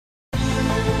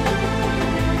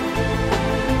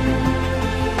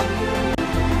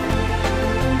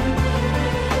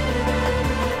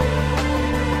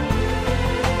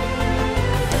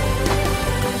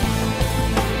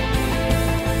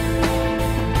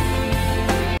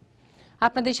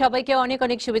আপনাদের সবাইকে অনেক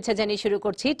অনেক শুভেচ্ছা জানিয়ে শুরু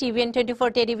করছি টিবিএন 24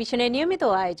 টেলিভিশনের নিয়মিত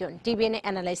আয়োজন টিবিএন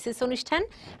অ্যানালাইসিস অনুষ্ঠান।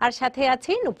 আর সাথে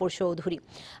আছে নূপুর চৌধুরী।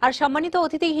 আর সম্মানিত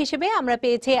অতিথি হিসেবে আমরা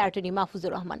পেয়েছি অ্যাটর্নি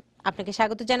মাহফুজুর রহমান। আপনাকে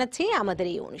স্বাগত জানাচ্ছি আমাদের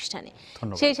এই অনুষ্ঠানে।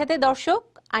 সেই সাথে দর্শক,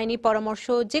 আইনি পরামর্শ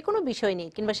যে কোনো বিষয়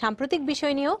নিয়ে কিংবা সাম্প্রতিক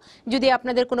বিষয় নিয়েও যদি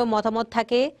আপনাদের কোনো মতামত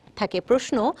থাকে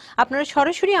প্রশ্ন, আপনারা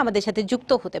সরাসরি আমাদের সাথে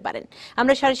যুক্ত হতে পারেন।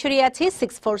 আমরা সরাসরি আছি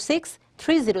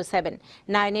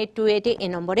 646-307-9828 এই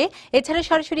নম্বরে। এছাড়া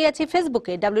সরাসরি আছি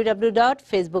ফেসবুকে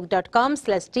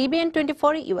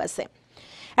www.facebook.com/tbn24usa।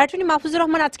 অ্যাটর্নি মাহফুজুর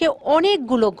রহমান, আজকে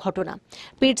অনেকগুলো ঘটনা,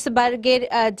 পিটসবার্গের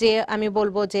যে আমি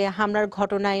বলবো যে হামলার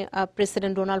ঘটনায়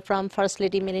president Donald Trump, first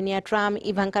lady Melania Trump,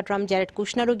 Ivanka Trump, Jared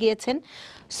কুশনারও গিয়েছেন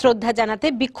শ্রদ্ধা জানাতে,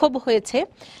 বিক্ষোভ হয়েছে।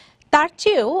 তার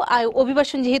চেয়েও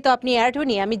অভিবাসন, যেহেতু আপনি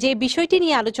অ্যাটর্নি, আমি যে বিষয়টি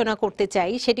নিয়ে আলোচনা করতে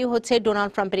চাই সেটি হচ্ছে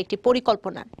ডোনাল্ড ট্রাম্পের একটি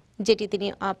পরিকল্পনা যেটি তিনি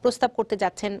প্রস্তাব করতে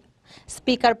যাচ্ছেন,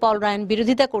 স্পিকার পল রায়ান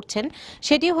বিরোধিতা করছেন।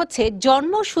 সেটি হচ্ছে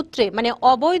জন্মসূত্রে, মানে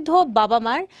অবৈধ বাবা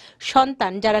মার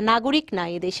সন্তান যারা নাগরিক না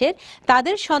এদেশের,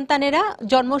 তাদের সন্তানেরা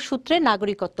জন্মসূত্রে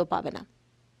নাগরিকত্ব পাবে না।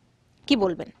 কি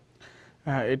বলবেন?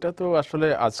 হ্যাঁ, এটা তো আসলে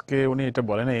আজকে উনি এটা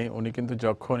বলেনই। উনি কিন্তু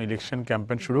যখন ইলেকশন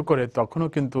ক্যাম্পেইন শুরু করে তখনও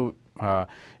কিন্তু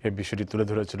এই বিষয়টি তুলে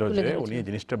ধরেছিল যে উনি এই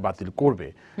জিনিসটা বাতিল করবে।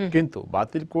 কিন্তু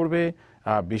বাতিল করবে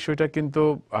বিষয়টা কিন্তু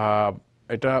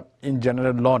এটা ইন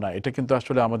জেনারেল ল না, এটা কিন্তু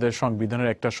আসলে আমাদের সংবিধানের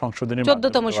একটা সংশোধনী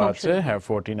আছে, হ্যাঁ,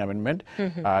 14 অ্যামেন্ডমেন্ট।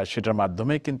 সেটার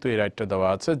মাধ্যমে কিন্তু এই রাইটটা দেওয়া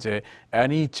আছে যে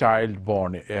এনি চাইল্ড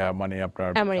বর্ন, মানে আপনার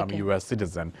ইউএস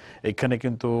সিটিজেন, এখানে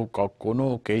কিন্তু কোনো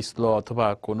কেস ল অথবা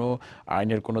কোনো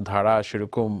আইনের কোনো ধারা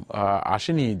সেরকম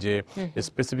আসেনি যে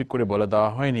স্পেসিফিক করে বলে দেওয়া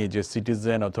হয়নি যে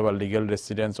সিটিজেন অথবা লিগ্যাল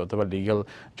রেসিডেন্স অথবা লিগ্যাল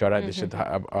যারা দেশে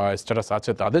স্ট্যাটাস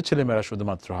আছে তাদের ছেলেমেয়েরা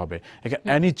শুধুমাত্র হবে। এখানে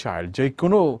এনি চাইল্ড, যে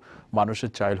কোনো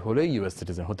মানুষের চাইল্ড হলে ইউএস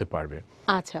সিটিজেন হতে পারবে।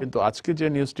 কিন্তু আজকে যে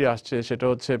নিউজটি আসছে সেটা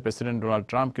হচ্ছে প্রেসিডেন্ট ডোনাল্ড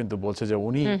ট্রাম্প কিন্তু বলছে যে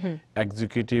উনি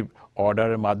এক্সিকিউটিভ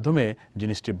অর্ডারের মাধ্যমে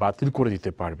জিনিসটি বাতিল করে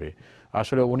দিতে পারবে।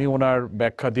 আসলে উনি ওনার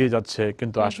ব্যাখ্যা দিয়ে যাচ্ছে,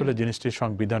 কিন্তু আসলে জিনিসটি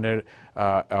সংবিধানের,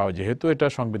 যেহেতু এটা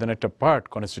সংবিধানের একটা পার্ট,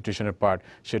 কনস্টিটিউশনের পার্ট,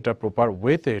 সেটা প্রপার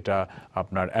ওয়েতে এটা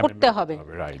আপনার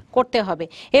করতে হবে।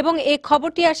 এবং এই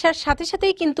খবরটি আসার সাথে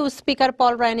সাথেই কিন্তু স্পিকার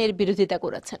পল রায়ানের বিরোধিতা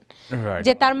করেছেন,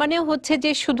 যে তার মানে হচ্ছে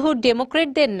যে শুধু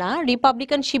ডেমোক্রেটদের না,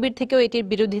 রিপাবলিকান শিবির থেকেও এটির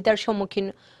বিরোধিতার সম্মুখীন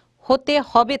হতে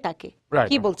হবে তাকে।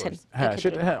 কি বলছেন? হ্যাঁ,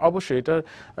 সেটা, হ্যাঁ, অবশ্যই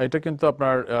এটা কিন্তু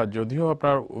আপনার, যদিও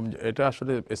আপনার এটা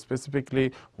আসলে স্পেসিফিকলি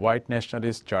হোয়াইট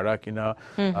ন্যাশনালিস্ট যারা কিনা,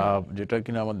 যেটা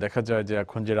কিনা আমার দেখা যায় যে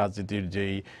এখন যে রাজনীতির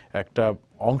যেই একটা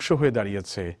অংশ হয়ে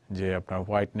দাঁড়িয়েছে যে আপনার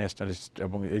হোয়াইট ন্যাশনালিস্ট,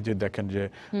 এবং এই যে দেখেন যে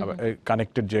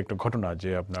কানেক্টেড যে একটা ঘটনা যে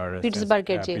আপনার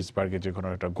পিটসবার্গের যে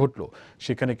ঘটনাটা ঘটলো,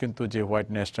 সেখানে কিন্তু যে হোয়াইট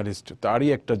ন্যাশনালিস্ট তারই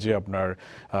একটা যে আপনার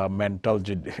মেন্টাল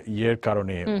যে ইয়ের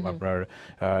কারণে আপনার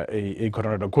এই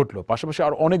ঘটনাটা ঘটলো। পাশাপাশি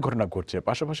আর অনেক ঘটনা ঘটছে।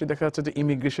 পাশাপাশি দেখা যাচ্ছে যে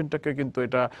ইমিগ্রেশনটাকে কিন্তু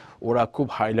এটা ওরা খুব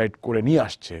হাইলাইট করে নিয়ে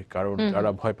আসছে, কারণ তারা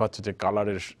ভয় পাচ্ছে যে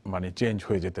কালারের মানে চেঞ্জ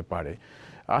হয়ে যেতে পারে।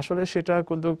 আসলে সেটা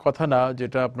কিন্তু কথা না,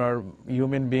 যেটা আপনার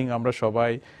হিউম্যান বিং, আমরা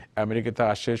সবাই আমেরিকাতে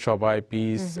আসে, সবাই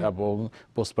পিস এবং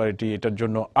প্রসপারিটি এটার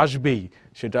জন্য আসবেই।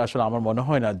 সেটা আসলে আমার মনে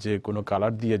হয় না যে কোনো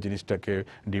কালার দিয়ে জিনিসটাকে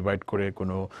ডিভাইড করে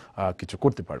কোনো কিছু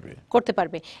করতে পারবে।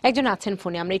 একজন আছেন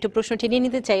ফোনে, আমরা একটু প্রশ্নটি নিয়ে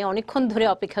নিতে চাই। অনেকক্ষণ ধরে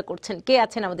অপেক্ষা করছেন। কে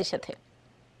আছেন আমাদের সাথে?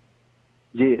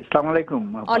 জি, আসসালামু আলাইকুম।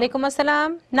 ওয়ালাইকুম আসসালাম।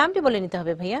 নামটি বলে নিতে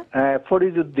হবে ভাইয়া।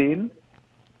 ফরিদউদ্দিন,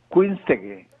 কুইন্স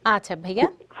থেকে। আচ্ছা ভাইয়া।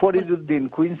 ফরিদউদ্দিন,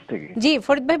 কুইন্স থেকে। জি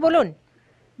ফরিদ ভাই বলুন।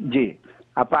 জি,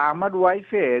 আমার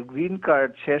ওয়াইফের গ্রিন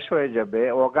কার্ড শেষ হয়ে যাবে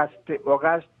অগাস্ট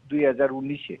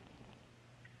 2019-এ।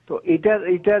 তো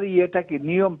এটার ইয়েটা কি,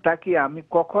 নিয়মটা কি, আমি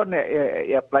কখন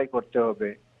অ্যাপ্লাই করতে হবে,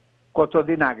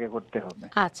 কতদিন আগে করতে হবে?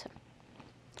 আচ্ছা,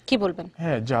 কি বলবেন?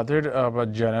 হ্যাঁ, যাদের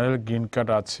জেনারেল গ্রিন কার্ড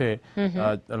আছে,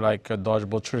 লাইক 10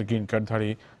 বছরের গ্রিন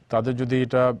কার্ডধারী, তাদের যদি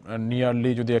এটা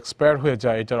নিয়ারলি যদি এক্সপায়ার হয়ে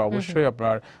যায়, এটার অবশ্যই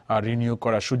আপনার রিনিউ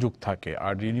করার সুযোগ থাকে।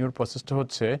 আর রিনিউর প্রসেসটা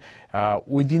হচ্ছে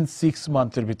উইদিন 6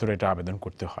 মান্থের ভিতরে এটা আবেদন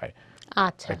করতে হয়।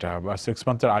 আচ্ছা, এটা 6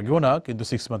 মান্থের আগেও না, কিন্তু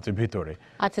 6 মান্থের ভিতরে।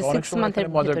 আচ্ছা, 6 মান্থের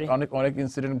ভিতরে অনেক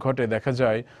ইনসিডেন্ট ঘটে, দেখা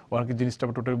যায় অনেকে জিনিসটা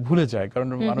টোটালি ভুলে যায়, কারণ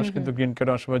মানুষ কিন্তু গ্রিন কার্ড,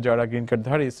 অনেক সময় যারা গ্রিন কার্ড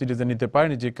ধারী সিটিজেন নিতে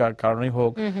পারেনি যে কারণেই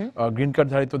হোক, গ্রিন কার্ড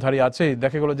ধারী তো ধারী আছেই,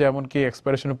 দেখা গেল যে এমনকি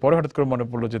এক্সপায়ারেশনের পরে হঠাৎ করে মনে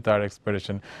পড়লো যে তার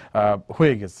এক্সপায়ারেশন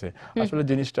হয়ে গেছে। আসলে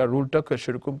জিনিসটা, রুলটা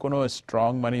সেরকম কোনো স্ট্রং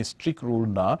মানে স্ট্রিক্ট রুল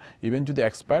না। ইভেন যদি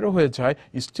এক্সপায়ারও হয়ে যায়,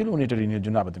 স্টিল উনি এটা রিনিউর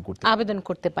জন্য আবেদন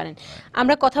করতে পারেন।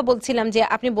 আমরা কথা বলছিলাম যে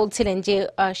আপনি বলছিলেন যে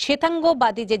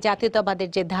শ্বেতাঙ্গবাদী যে জাতীয়তাবাদের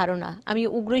যে ধারণা, আমি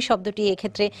উগ্রই শব্দটি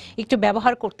এক্ষেত্রে একটু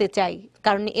ব্যবহার করতে চাই,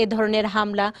 কারণ এ ধরনের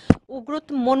হামলা উগ্র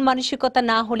মন মানসিকতা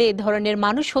না হলে এ ধরনের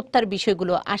মানুষ হত্যার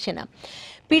বিষয়গুলো আসে না।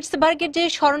 পিটসবার্গের যে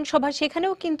স্মরণ সভা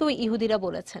সেখানেও কিন্তু ইহুদিরা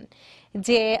বলেছেন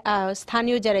যে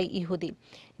স্থানীয় যারা ইহুদি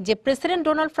যে প্রেসিডেন্ট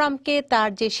ডোনাল্ড ট্রাম্পকে তার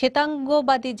যে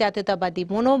শ্বেতাঙ্গবাদী জাতীয়তাবাদী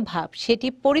মনোভাব সেটি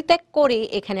পরিত্যাগ করে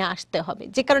এখানে আসতে হবে,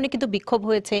 যে কারণে কিন্তু বিক্ষোভ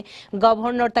হয়েছে।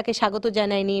 গভর্নর তাকে স্বাগত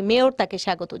জানায়নি, মেয়র তাকে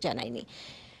স্বাগত জানায়নি,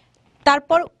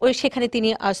 তারপর সেখানে তিনি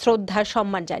শ্রদ্ধা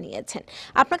সম্মান জানিয়েছেন।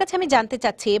 আপনার কাছে আমি জানতে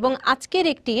চাচ্ছি, এবং আজকের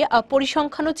একটি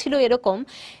পরিসংখ্যানও ছিল এরকম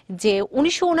যে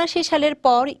 1979 সালের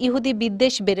পর ইহুদি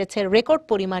বিদ্বেষ বেড়েছে রেকর্ড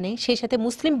পরিমাণে, সেই সাথে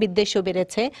মুসলিম বিদ্বেষও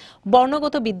বেড়েছে,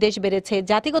 বর্ণগত বিদ্বেষ বেড়েছে,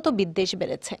 জাতিগত বিদ্বেষ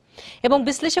বেড়েছে, এবং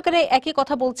বিশ্লেষকেরা একই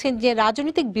কথা বলছেন যে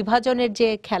রাজনৈতিক বিভাজনের যে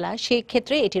খেলা সেই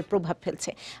ক্ষেত্রে এটির প্রভাব ফেলছে।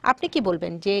 আপনি কি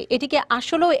বলবেন যে এটিকে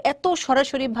আসলেও এত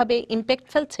সরাসরিভাবে ইম্প্যাক্ট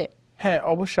ফেলছে? হ্যাঁ,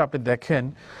 অবশ্যই। আপনি দেখেন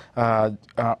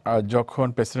যখন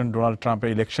প্রেসিডেন্ট ডোনাল্ড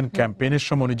ট্রাম্পের ইলেকশন ক্যাম্পেইনের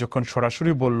সময় উনি যখন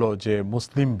সরাসরি বলল যে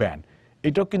মুসলিম ব্যান,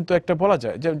 এটাও কিন্তু একটা বলা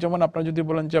যায় যেমন আপনারা যদি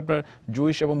বলেন যে আপনার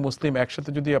জুইশ এবং মুসলিম একসাথে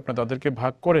যদি আপনার তাদেরকে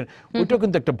ভাগ করেন, ওইটাও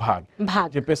কিন্তু একটা ভাগ।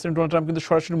 যে প্রেসিডেন্ট ডোনাল্ড ট্রাম্প কিন্তু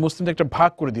সরাসরি মুসলিমদের একটা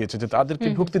ভাগ করে দিয়েছে যে তাদেরকে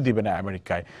ঢুকতে দিবে না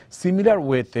আমেরিকায়। সিমিলার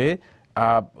ওয়েতে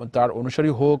তার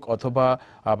অনুসারী হোক অথবা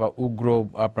উগ্র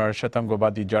আপনার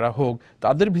শ্বেতাঙ্গবাদী যারা হোক,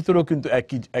 তাদের ভিতরেও কিন্তু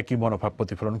একই মনোভাব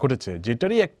প্রতিফলন ঘটেছে,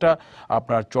 যেটারই একটা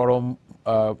আপনার চরম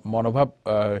মনোভাব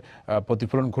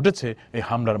প্রতিফলন ঘটেছে এই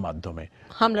হামলার মাধ্যমে।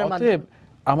 অতএব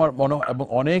আমার মনে হয় এবং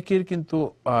অনেকের কিন্তু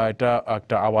এটা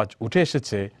একটা আওয়াজ উঠে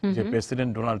এসেছে যে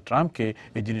প্রেসিডেন্ট ডোনাল্ড ট্রাম্পকে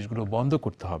এই জিনিসগুলো বন্ধ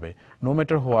করতে হবে। নো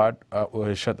ম্যাটার হোয়াট,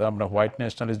 আমরা হোয়াইট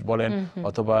ন্যাশনালিস্ট বলেন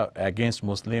অথবা অ্যাগেনস্ট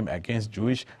মুসলিম, অ্যাগেনস্ট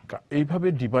জুইশ, এইভাবে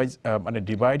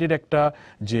ডিভাইডেড একটা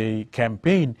যে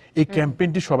ক্যাম্পেইন, এই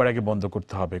ক্যাম্পেইনটি সবার আগে বন্ধ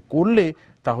করতে হবে। করলে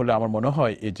তাহলে আমার মনে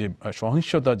হয় এই যে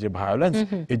সহিংসতা, যে ভায়োলেন্স,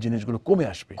 এই জিনিসগুলো কমে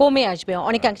আসবে,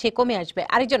 অনেকাংশে কমে আসবে।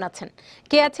 আরেকজন আছেন,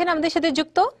 কে আছেন আমাদের সাথে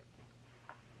যুক্ত?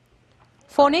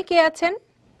 ফোনে কে আছেন?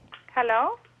 হ্যালো,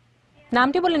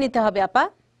 নামটি বলে নিতে হবে আপা।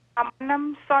 আমার নাম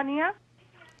সোনিয়া।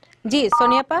 জি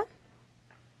সোনিয়া আপা।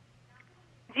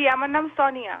 জি, আমার নাম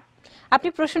সোনিয়া। আপনি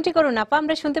প্রশ্নটি করুন আপা,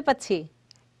 আমরা শুনতে পাচ্ছি।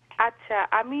 আচ্ছা,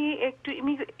 আমি একটু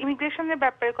ইমিগ্রেশনের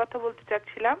ব্যাপারে কথা বলতে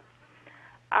চাচ্ছিলাম।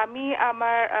 আমি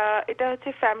এটা হচ্ছে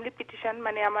ফ্যামিলি পিটিশন,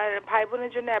 মানে আমার ভাই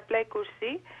বোনের জন্য অ্যাপ্লাই করছি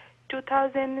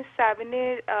 2007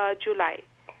 এর জুলাই।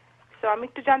 তো আমি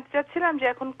একটু জানতে চাচ্ছিলাম যে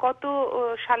এখন কত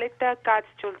সালেরটা কাজ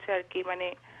চলছে আর কি, মানে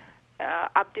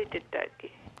আপডেটেডটা আর কি।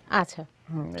 আচ্ছা,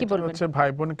 কি বলবেন? হচ্ছে ভাই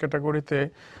বোন ক্যাটাগরিতে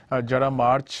যারা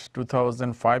মার্চ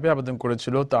 2005 এ আবেদন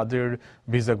করেছিল তাদের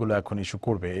ভিসাগুলো এখন ইস্যু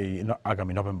করবে এই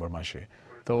আগামী নভেম্বর মাসে।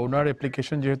 তো ওনার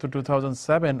অ্যাপ্লিকেশন যেহেতু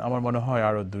 2007, আমার মনে হয়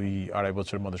আরো 2-2.5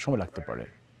 বছরের মধ্যে সময় লাগতে পারে।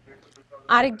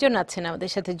 আরেকজন আছেন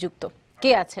আমাদের সাথে যুক্ত,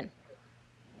 কে আছেন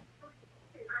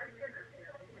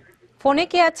ফোনে?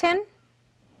 কে আছেন?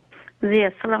 জি,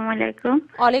 আসসালামু আলাইকুম।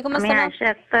 ওয়ালাইকুম আসসালাম। আমি আয়েশা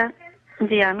আক্তার।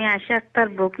 জি, আমি আয়েশা আক্তার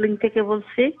ব্রুকলিন থেকে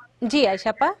বলছি। জি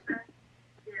আয়েশা আপা।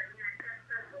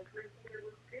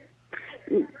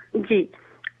 জি,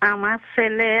 আমার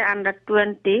ছেলে আন্ডার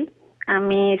 20।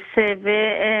 আমি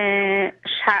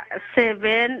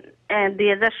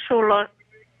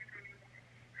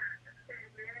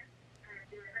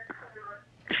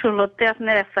 2016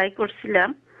 আপনার অ্যাপ্লাই করছিলাম।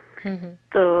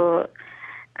 তো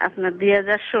আপনার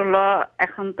 2016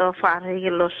 এখন তো পার হয়ে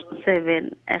গেল 7,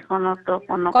 এখনো তো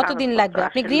কোনো কতদিন লাগবে?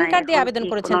 আপনি গ্রিন কার্ড দিয়ে আবেদন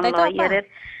করেছেন তাই তো? লয়ারের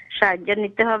সাহায্য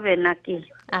নিতে হবে নাকি?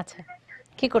 আচ্ছা,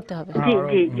 কি করতে হবে? জি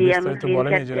জি জি, আমি গ্রিন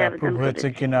কার্ড দিয়ে আবেদন হয়েছে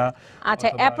কিনা। আচ্ছা,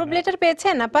 অ্যাপ্রুভ লেটার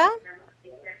পেয়েছেন আপা?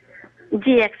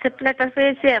 জি, অ্যাকসেপ্ট লেটার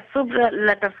পেয়েছি, অ্যাপ্রুভ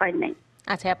লেটার পাই নাই।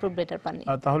 আচ্ছা, অ্যাপ্রুভ লেটার পাননি।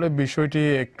 তাহলে বিষয়টি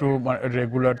একটু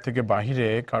রেগুলার থেকে বাহিরে,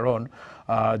 কারণ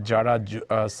যারা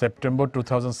সেপ্টেম্বর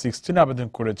 2016 আবেদন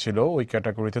করেছিল ওই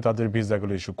ক্যাটাগরিতে তাদের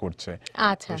ভিসাগুলো ইস্যু করছে।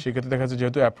 আচ্ছা, সেক্ষেত্রে দেখা যাচ্ছে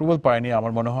যেহেতু অ্যাপ্রুভাল পায়নি,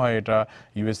 আমার মনে হয় এটা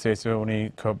ইউএসএস উনি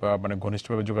খুব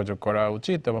ঘনিষ্ঠভাবে যোগাযোগ করা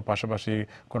উচিত এবং পাশাপাশি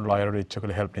কোন লয়ারের ইচ্ছা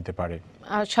করলে হেল্প নিতে পারে,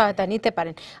 সহায়তা নিতে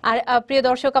পারেন। আর প্রিয়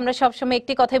দর্শক, আমরা সবসময়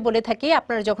একটি কথাই বলে থাকি,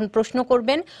 আপনারা যখন প্রশ্ন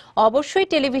করবেন অবশ্যই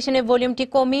টেলিভিশনের ভলিউমটি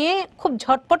কমিয়ে খুব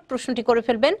ঝটপট প্রশ্নটি করে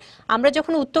ফেলবেন। আমরা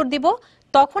যখন উত্তর দিব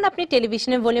তখন আপনি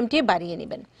টেলিভিশনের ভলিউমটি বাড়িয়ে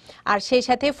নেবেন, আর সেই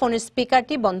সাথে ফোনের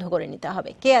স্পিকারটি বন্ধ করে নিতে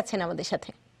হবে। কে আছেন আমাদের সাথে?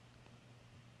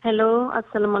 হ্যালো,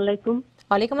 আসসালামু আলাইকুম।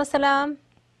 ওয়ালাইকুম আসসালাম।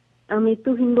 আমি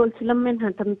তুহিন বলছিলাম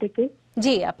ম্যানহাটন থেকে।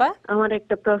 জি আপা। আমার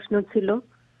একটা প্রশ্ন ছিল।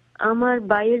 আমার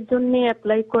ভাইয়ের জন্য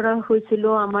অ্যাপ্লাই করা হয়েছিল,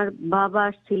 আমার বাবা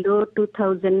আসছিল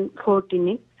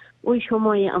 2014-এ। ওই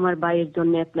সময় আমার ভাইয়ের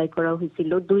জন্য অ্যাপ্লাই করা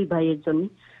হয়েছিল, 2 ভাইয়ের জন্য।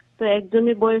 তো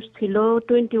একজনের বয়স ছিল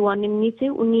 21 এর নিচে,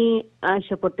 উনি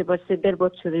আশা করতে পারছে 1.5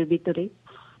 বছরের ভিতরে।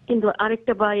 কিন্তু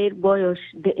আরেকটা ভাইয়ের বয়স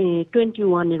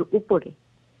 21 এর উপরে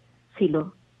ছিল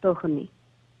তখনই।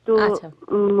 তো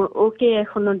ওকে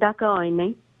এখনো ডাকা হয়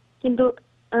নাই। কিন্তু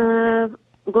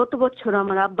গত বছর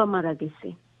আমার আব্বা মারা গেছে।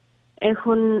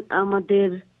 এখন আমাদের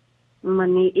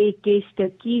মানে এই কেসটা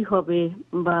কি হবে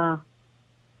বা।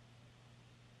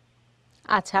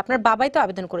 আচ্ছা, আপনার বাবাই তো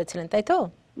আবেদন করেছিলেন, তাই তো?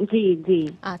 জি জি।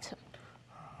 আচ্ছা,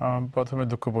 প্রথমে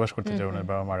দুঃখ প্রকাশ করতে চাই, ওনার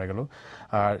বাবা মারা গেল।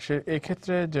 আর সে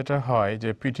এক্ষেত্রে যেটা হয় যে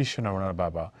পিটিশনার, ওনার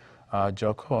বাবা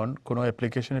যখন কোনো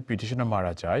অ্যাপ্লিকেশনে পিটিশনার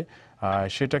মারা যায়,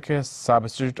 সেটাকে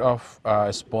সাবস্টিটিউট অফ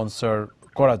স্পন্সর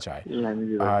করা যায়।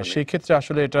 সেই ক্ষেত্রে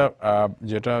আসলে এটা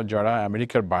যেটা যারা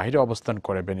আমেরিকার বাইরে অবস্থান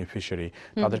করে বেনিফিশিয়ারি,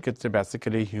 তাদের ক্ষেত্রে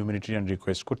বেসিক্যালি হিউম্যানিটেরিয়ান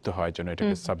রিকোয়েস্ট করতে হয় যেন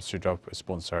এটাকে সাবস্টিটিউট অফ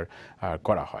স্পন্সর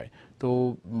করা হয়। তো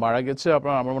মারা গেছে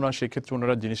আপনার, আমার মনে হয় সেক্ষেত্রে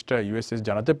ওনারা জিনিসটা ইউএসএস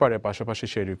জানাতে পারে, পাশাপাশি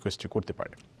সেই রিকোয়েস্টটি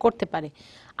করতে পারে।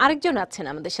 আরেকজন আছেন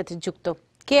আমাদের সাথে যুক্ত।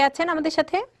 কে আছেন আমাদের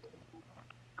সাথে?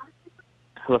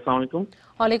 হ্যালো, আসসালামু আলাইকুম।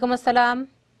 ওয়ালাইকুম আসসালাম।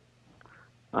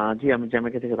 জি, আমি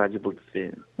জ্যামাইকা থেকে রাজি বলতেছি।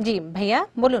 জি ভাইয়া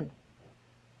বলুন।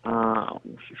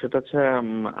 সেটা হচ্ছে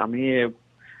আমি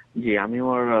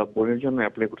আমার বোনের জন্য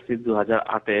অ্যাপ্লাই করছি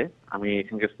 2008-এ। আমি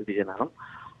এখানকার সিটিজেন এখন।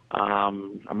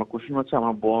 আমার কোশ্চেন হচ্ছে,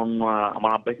 আমার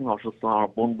আব্বা এখানে অসুস্থ, আমার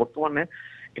বোন বর্তমানে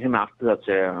এখানে আসতে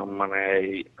যাচ্ছে, মানে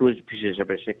টুরিস্ট ভিসা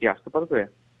হিসেবে। সে কি আসতে পারবে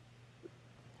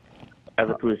অ্যাজ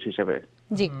এ টুরিস্ট হিসেবে?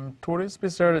 জি, টুরিস্ট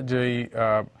ভিসার যেই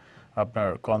আপনার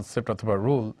কনসেপ্ট অথবা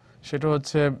রুল, সেটা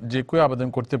হচ্ছে যে কেউ আবেদন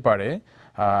করতে পারে।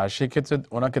 সেক্ষেত্রে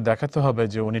ওনাকে দেখাতে হবে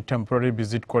যে উনি টেম্পোরারি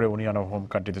ভিজিট করে উনি ওনার হোম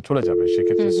কান্ট্রিতে চলে যাবে,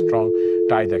 সেক্ষেত্রে স্ট্রং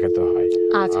টাই দেখাতে হয়।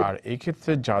 আর এই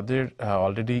ক্ষেত্রে যাদের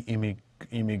অলরেডি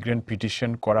ইমিগ্রেন্ট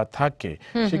পিটিশন করা থাকে,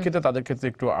 সেক্ষেত্রে তাদের ক্ষেত্রে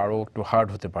আরো একটু হার্ড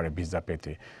হতে পারে ভিসা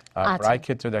পেতে। প্রায়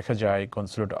ক্ষেত্রে দেখা যায়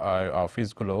কনসুলেট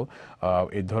অফিসগুলো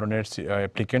এই ধরনের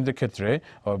অ্যাপ্লিকেন্টদের ক্ষেত্রে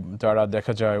তারা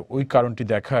দেখা যায় ওই কারণটি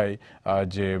দেখায়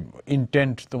যে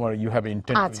ইন্টেন্ট, তোমার you have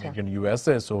intent in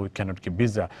USA, so we cannot give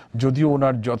visa. যদিও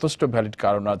ওনার যথেষ্ট ভ্যালিড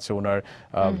কারণ আছে, ওনার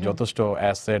যথেষ্ট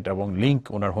অ্যাসেট এবং লিঙ্ক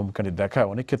ওনার হোম কান্ট্রি দেখায়,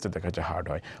 অনেক ক্ষেত্রে দেখা যায় হার্ড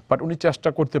হয়। বাট উনি চেষ্টা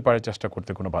করতে পারে, চেষ্টা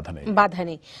করতে কোনো বাধা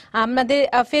নেই। আমাদের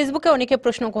ফেসবুকে অনেকে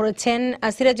প্রশ্ন করেছেন।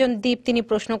 সিরাজন দীপ তিনি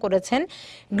প্রশ্ন করেছেন,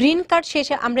 গ্রিন কার্ড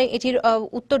শেষে, আমরা এটির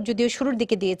উত্তর যদিও শুরুর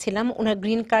দিকে দিয়েছিলাম, ওনার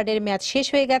গ্রিন কার্ডের মেয়াদ শেষ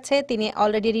হয়ে গেছে, তিনি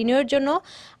অলরেডি রিনিউয়ের জন্য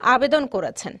আবেদন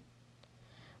করেছেন।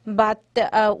 বাট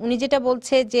উনি যেটা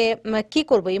বলছে যে কি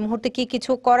করব, এই মুহূর্তে কি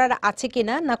কিছু করার আছে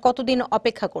কিনা, না কতদিন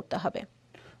অপেক্ষা করতে হবে?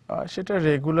 সেটা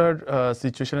রেগুলার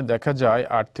সিচুয়েশনে দেখা যায়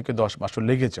 8 থেকে 10 মাসও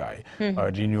লেগে যায়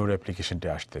রিনিউর অ্যাপ্লিকেশনটি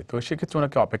আসতে। তো সেক্ষেত্রে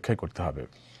ওনাকে অপেক্ষাই করতে হবে।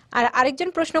 আর আরেকজন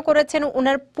প্রশ্ন করেছেন,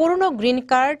 ওনার পুরনো green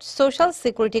card, social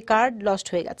security card lost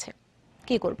হয়ে গেছে,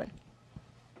 কি করবেন?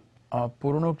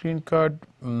 পুরনো গ্রিন কার্ড,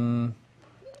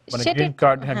 মানে গ্রিন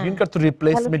কার্ড, গ্রিন কার্ড তো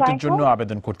রিপ্লেসমেন্টের জন্য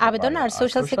আবেদন করতে পারে। আর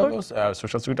সোশ্যাল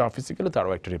সিকিউরিটি অফিসে গেলে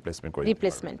তারও একটা রিপ্লেসমেন্ট করে দিতে পারে।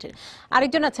 রিপ্লেসমেন্টের।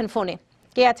 আরেকজন আছেন ফোনে,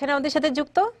 কে আছেন আমাদের সাথে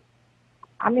যুক্ত?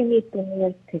 আমি নিউ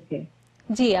ইয়র্ক থেকে।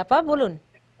 জি আপা বলুন।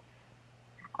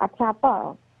 আচ্ছা আপা,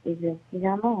 এই যে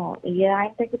জানো,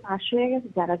 আইনটা কি পাস হয়ে গেছে,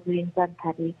 যারা গ্রিন কার্ড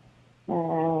ধারী,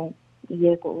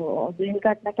 গ্রিন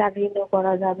কার্ড নাকি আর রিনিউ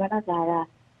করা যাবে না, যারা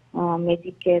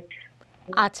মেডিকেট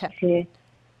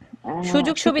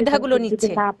সুযোগ সুবিধাগুলো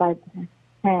নিচ্ছে না পায়।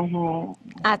 হ্যাঁ হ্যাঁ,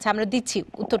 আচ্ছা আমরা দিচ্ছি,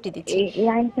 উত্তরটি দিচ্ছি। এই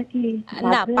আইনটা কি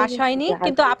না পাস হয়নি,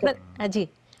 কিন্তু আপনার জি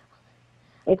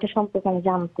এটা সম্পর্কে আমি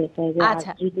জানতে চাই যে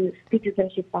যদি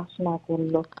সিটিজেনশিপ পাস না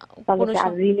করলো তাহলে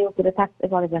আর রিনিউ করে থাকতে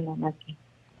পারবে না নাকি?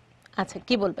 আচ্ছা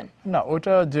কি বলবেন? না,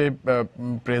 ওটা যে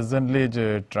প্রেজেন্টলি যে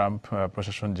ট্রাম্প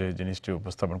প্রশাসন যে জিনিসটি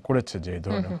উপস্থাপন করেছে যে এই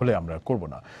ধরনের হলে আমরা করব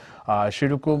না,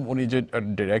 সেরকম উনি যে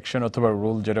ডিরেকশন অথবা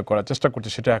রুল যেটা করার চেষ্টা করছে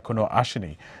সেটা এখনো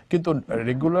আসেনি। কিন্তু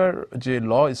রেগুলার যে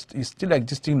ল স্টিল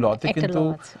এক্সিস্টিং লতে কিন্তু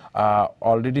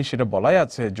অলরেডি সেটা বলাই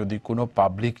আছে, যদি কোনো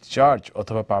পাবলিক চার্জ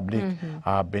অথবা পাবলিক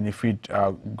বেনিফিট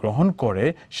গ্রহণ করে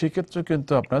সেক্ষেত্রে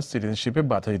কিন্তু আপনার সিটিজেনশিপে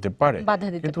বাধা দিতে পারে।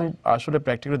 কিন্তু আসলে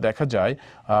প্র্যাকটিক্যালি দেখা যায়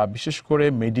বিশেষ করে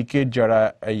মেডিকেট যারা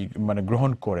এই মানে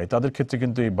গ্রহণ করে তাদের ক্ষেত্রে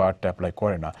কিন্তু এই বারটা অ্যাপ্লাই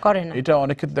করে না। এটা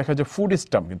অনেক ক্ষেত্রে দেখা যায় ফুড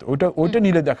স্ট্যাম্প, কিন্তু ওইটা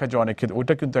নিলে দেখা যায় অনেক ক্ষেত্রে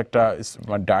ওইটা কিন্তু একটা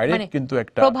ডাইরেক্ট কিন্তু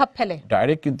একটা প্রভাব ফেলে,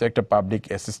 ডাইরেক্ট কিন্তু একটা পাবলিক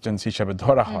অ্যাসিস্ট্যান্স হিসেবে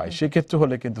ধরা হয়, সেক্ষেত্রে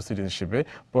হলে কিন্তু সিটিজেনশিপে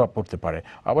প্রভাব পড়তে পারে।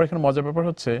 আবার এখানে মজার ব্যাপার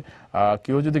হচ্ছে,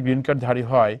 কেউ যদি গ্রিন কার্ড ধারী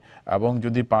হয় এবং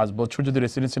যদি 5 বছর যদি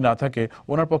রেসিডেন্সি না থাকে,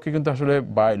 ওনার পক্ষে কিন্তু আসলে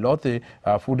বাই লতে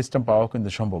ফুড স্ট্যাম্প পাওয়া কিন্তু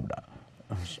সম্ভব না।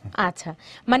 আচ্ছা,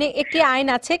 মানে একটি আইন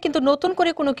আছে কিন্তু নতুন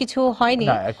করে কোনো কিছু হয়নি,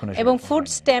 এবং ফুড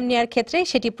স্ট্যাম্প নেওয়ার ক্ষেত্রে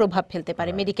সেটি প্রভাব ফেলতে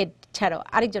পারে মেডিকেট ছাড়াও।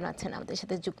 আরেকজন আছেন আমাদের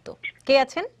সাথে যুক্ত, কে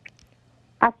আছেন?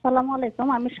 আসসালামু আলাইকুম,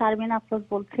 আমি শারমিন আফরোজ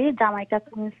বলছি জামাইকা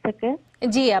কুইন্স থেকে।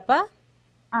 জি আপা,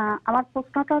 আমার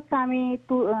প্রশ্নটা হচ্ছে, আমি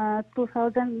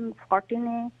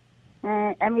 2014-এ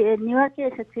আমি নিউ ইয়র্কে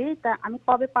এসেছি, তা আমি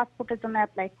কবে পাসপোর্টের জন্য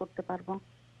অ্যাপ্লাই করতে পারবো?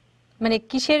 মানে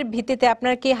কিসের ভিত্তিতে?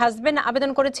 আপনার কি হাজবেন্ড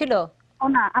আবেদন করেছিল?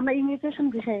 না, আমরা ইমিগ্রেশন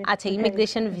ভিসায়। আচ্ছা,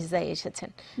 ইমিগ্রেশন ভিসায় এসেছেন।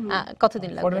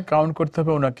 কতদিন লাগবে? ওটা কাউন্ট করতে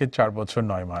হবে ওনাকে 4 বছর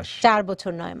 9 মাস। 4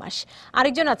 বছর 9 মাস।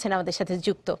 আরেকজন আছেন আমাদের সাথে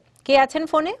যুক্ত, কে আছেন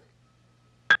ফোনে?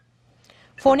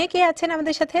 কে আছেন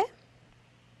আমাদের সাথে?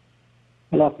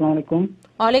 হ্যালো, আসসালামু আলাইকুম।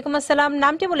 ওয়ালাইকুম আসসালাম।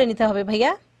 নামটি বলে নিতে হবে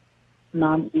ভাইয়া।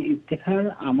 নাম ইফতেখার,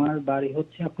 আমার বাড়ি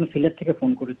হচ্ছে আপনার সিলেট থেকে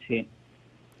ফোন করেছি।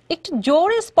 একটু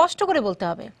জোরে স্পষ্ট করে বলতে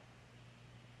হবে।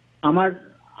 আমার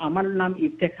আমার নাম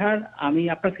ইফতেখার, আমি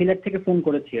আপনার সিলেট থেকে ফোন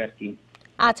করেছি আর কি।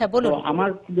 আচ্ছা বলুন।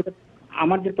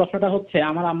 আমার যে প্রশ্নটা হচ্ছে,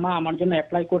 আমার আম্মা আমার জন্য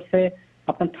অ্যাপ্লাই করছে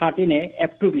আপনার 13-এ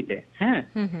F2B-তে। হ্যাঁ,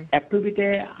 F2B-তে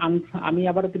আমি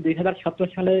আবার 2017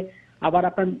 সালে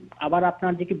আবার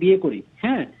আপনার দিকে বিয়ে করি।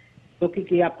 হ্যাঁ, তো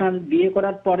কি আপনার বিয়ে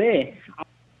করার পরে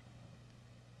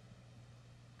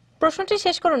প্রশ্নটি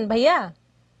শেষ করুন ভাইয়া।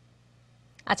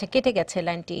 আচ্ছা, কেটে গেছে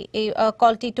লাইনটি। এই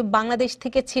কলটি একটু বাংলাদেশ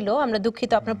থেকে ছিল, আমরা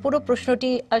দুঃখিত, আপনার পুরো প্রশ্নটি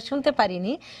শুনতে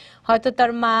পারিনি। হয়তো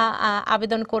তার মা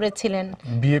আবেদন করেছিলেন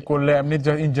বিয়ে করলে এমনি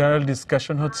ইন জেনারেল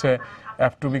ডিসকাশন হচ্ছে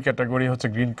F2B ক্যাটাগরি হচ্ছে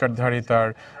গ্রিন কার্ডধারী, তার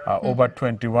ওভার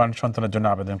 21 সন্তানের জন্য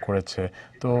আবেদন করেছে।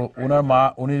 তো ওনার মা,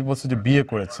 উনি বলছে যে বিয়ে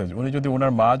করেছে, উনি যদি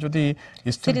ওনার মা যদি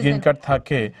স্টিল গ্রিন কার্ড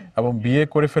থাকে এবং বিয়ে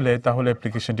করে ফেলে তাহলে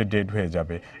অ্যাপ্লিকেশনটি ডেড হয়ে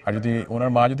যাবে। আর যদি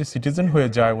ওনার মা যদি সিটিজেন হয়ে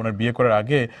যায় ওনার বিয়ে করার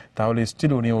আগে, তাহলে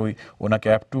স্টিল উনি ওনাকে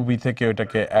F2B থেকে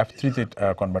ওটাকে F3-তে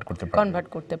কনভার্ট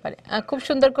করতে পারে। খুব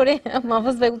সুন্দর করে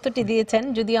মাহফুজ ভাই উত্তরটি দিয়েছেন,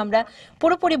 যদি আমরা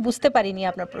পুরোপুরি বুঝতে পারিনি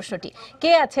আপনার প্রশ্নটি। কে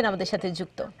আছেন আমাদের সাথে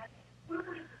যুক্ত?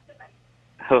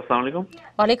 হ্যালো, আসসালামু আলাইকুম।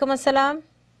 ওয়ালাইকুম আসসালাম।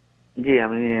 জি,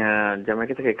 আমি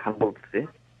জ্যামাইকা থেকে খান বলতেছি।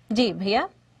 জি ভাইয়া।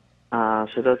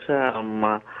 সেটা হচ্ছে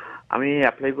আমি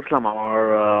অ্যাপ্লাই করছিলাম আমার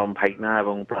ভাইগনা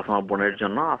এবং প্লাস আমার বোনের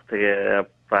জন্য আজ থেকে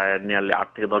প্রায় নিয়ারলি 8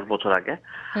 থেকে 10 বছর আগে।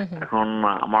 এখন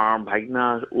আমার ভাইগনা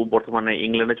ও বর্তমানে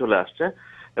ইংল্যান্ডে চলে আসছে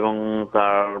এবং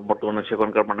তার বর্তমানে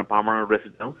সেখানকার মানে পার্মানেন্ট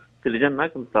রেসিডেন্স, সিটিজেন না,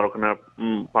 কিন্তু তার ওখানে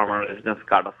পার্মানেন্ট রেসিডেন্স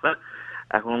কার্ড আছে।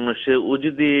 এখন ও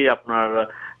যদি আপনার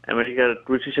আমেরিকার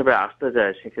টুরিস্ট হিসেবে আসতে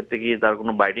যায়, সেক্ষেত্রে কি তার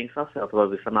কোনো বাইডিংস আছে অথবা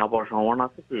ভিসা না পাওয়ার সম্ভাবনা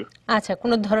আছে কি? আচ্ছা,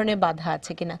 কোনো ধরনের বাধা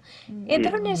আছে কিনা এই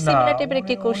ধরনের সিমিলার টাইপের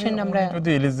একটি কোশ্চেন আমরা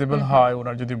যদি এলিজিবল হয়,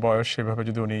 ওনার যদি বয়স সেভাবে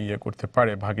যদি উনি করতে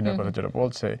পারে, ভাগিনার কথা যেটা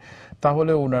বলছে,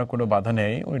 তাহলে ওনার কোনো বাধা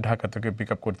নেই। উনি ঢাকা থেকে পিক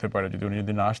আপ করতে পারে। যদি উনি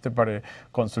যদি না আসতে পারে,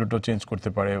 কনসুলেটও চেঞ্জ করতে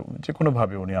পারে, যে কোনো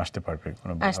ভাবে উনি আসতে পারবে,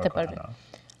 কোনো আসতে পারবে।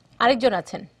 আরেকজন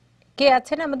আছেন, কে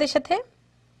আছেন আমাদের সাথে?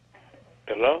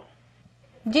 হ্যালো।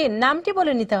 জি, নামটি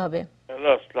বলে নিতে হবে। হ্যালো,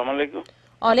 আসসালামু আলাইকুম।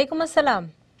 ওয়ালাইকুম আসসালাম।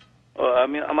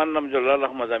 আমার নাম জলাল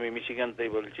আহমদ, আমি মিশিগান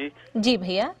থেকে বলছি। জি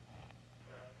ভাইয়া,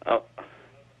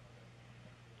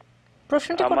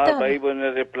 প্রশ্নটি করতে আমার হবে। ভাই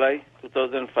বোনের অ্যাপ্লাই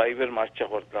 2005 এর মার্চে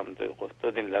করলাম, তো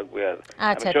কতদিন লাগবে? আর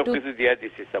আচ্ছা, আমি সব কিছু দিয়ে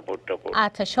দিয়েছি, সাপোর্ট।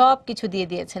 আচ্ছা, সব কিছু দিয়ে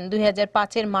দিয়েছেন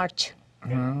 2005 এর মার্চ।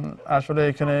 আসলে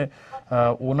এখানে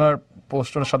ওনার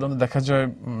পোস্টার সাধারণত দেখা যায়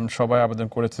সবাই আবেদন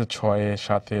করেছে 6-এ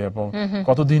 7-এ এবং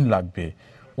কতদিন লাগবে।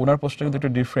 ওনার পোস্টটা কিন্তু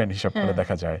একটু ডিফারেন্ট হিসাব করে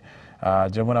দেখা যায়।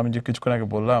 যেমন আমি যে কিছুক্ষণ আগে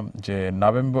বললাম যে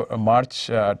মার্চ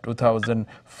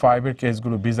 2005 এর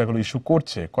কেসগুলো, ভিসাগুলো ইস্যু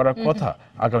করার কথা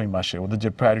আগামী মাসে, ওদের যে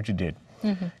প্রায়োরিটি ডেট।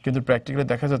 কিন্তু প্র্যাকটিক্যালি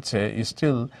দেখা যাচ্ছে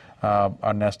স্টিল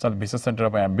ন্যাশনাল ভিসা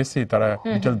সেন্টার বা এমবেসি তারা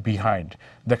লিটল বিহাইন্ড।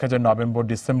 দেখা যায় নভেম্বর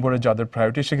ডিসেম্বরে যাদের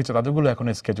প্রায়োরিটি এসে গেছে তাদেরগুলো এখন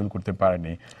স্কেজুল করতে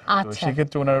পারেনি। তো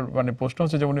সেক্ষেত্রে ওনার মানে প্রশ্ন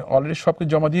হচ্ছে যে উনি অলরেডি সবকিছু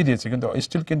জমা দিয়ে দিয়েছে, কিন্তু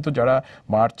স্টিল কিন্তু যারা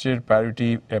মার্চের প্রায়োরিটি,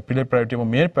 এপ্রিলের প্রায়োরিটি এবং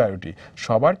মেয়ের প্রায়োরিটি,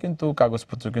 সবার কিন্তু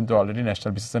কাগজপত্র কিন্তু already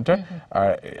national visa centre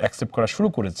accept করা শুরু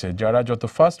করেছে। যারা যত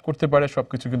ফাস্ট করতে পারে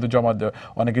সবকিছু কিন্তু জমা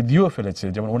অনেকে দিয়েও ফেলেছে,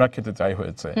 যেমন ওনার ক্ষেত্রে তাই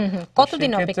হয়েছে।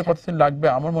 কতদিন লাগবে?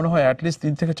 আমার মনে হয় অ্যাটলিস্ট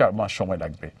 3 থেকে 4 মাস সময়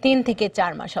লাগবে। 3 থেকে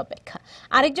 4 মাস অপেক্ষা।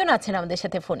 আরেকজন আছেন আমাদের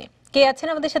সাথে ফোনে, কে আছেন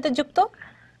আমাদের সাথে যুক্ত?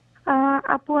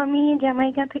 আপু, আমি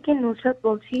জ্যামাইকা থেকে নুসরাত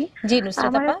বলছি। জি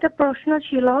নুসরাত আপা। আমার একটা প্রশ্ন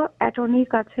ছিল অ্যাটর্নির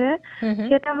কাছে,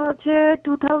 সেটা হচ্ছে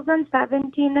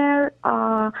 2017 এর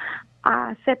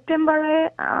সেপ্টেম্বরে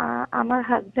আমার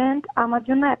হাজবেন্ড আমার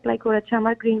জন্য অ্যাপ্লাই করেছে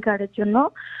আমার গ্রিন কার্ডের জন্য।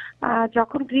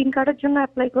 যখন গ্রিন কার্ডের জন্য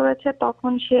অ্যাপ্লাই করেছে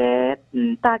তখন সে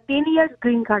তার 10 ইয়ার্স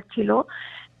গ্রিন কার্ড ছিল।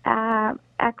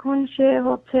 এখন সে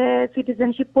হচ্ছে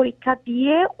সিটিজেনশিপ পরীক্ষা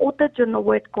দিয়ে ওদের জন্য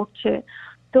ওয়েট করছে।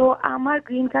 তো আমার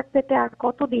গ্রিন কার্ড পেতে আর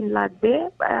কতদিন লাগবে?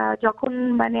 যখন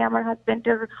মানে আমার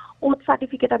হাজবেন্ডের ওথ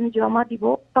সার্টিফিকেট আমি জমা দিব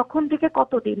তখন থেকে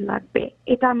কতদিন লাগবে,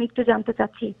 এটা আমি একটু জানতে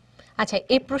চাচ্ছি। আচ্ছা,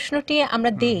 এই প্রশ্নটি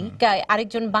আমরা দেই,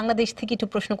 আরেকজন বাংলাদেশ থেকে একটু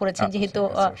প্রশ্ন করেছেন, যেহেতু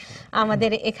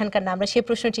আমাদের এখানকার না, আমরা সেই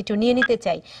প্রশ্নটি একটু নিয়ে নিতে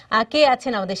চাই। কে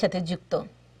আছেন আমাদের সাথে যুক্ত?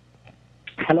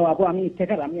 হ্যালো আপু, আমি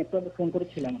ইফতেখার, আমি একটু ফোন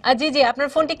করেছিলাম। জি জি,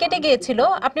 আপনার ফোনটি কেটে গিয়েছিল,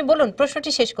 আপনি বলুন,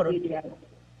 প্রশ্নটি শেষ করুন।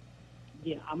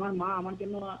 জি, আমার মা আমার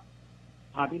জন্য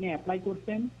 13-এ অ্যাপ্লাই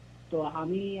করতেন। তো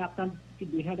আমি আপনার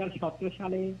 2017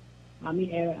 সালে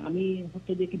আমি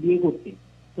হচ্ছে যে বিয়ে করছি।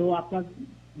 তো আপনার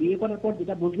বিয়ে করার পর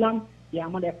যেটা বুঝলাম যে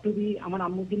আমার আমার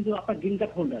আম্মু কিন্তু আপনার গ্রিন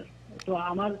কার্ড হোল্ডার, তো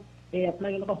আমার এই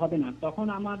অ্যাপ্লাই হলো হবে না। তখন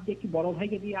আমার যে কি বড়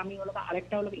ভাইকে দিয়ে আমি হলো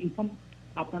আরেকটা হলো ইনফর্ম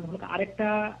আপনার হলো আরেকটা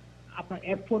আপনার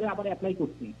F4-এ আবার অ্যাপ্লাই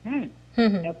করছি। হ্যাঁ,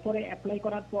 F4-এ অ্যাপ্লাই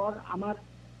করার পর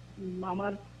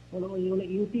আমার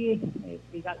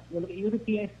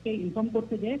ইউটিএস কে ইনফর্ম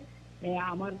করতে যে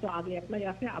আমার তো আগে অ্যাপ্লাই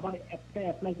আছে, আবার একটা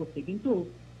অ্যাপ্লাই করতে, কিন্তু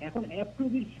এখন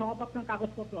F2B সব আপনার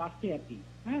কাগজপত্র আসছে আর কি।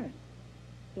 হ্যাঁ,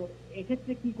 তো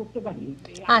এক্ষেত্রে কি করতে পারি?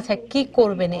 আচ্ছা, কি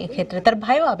করবেন এই ক্ষেত্রে? তার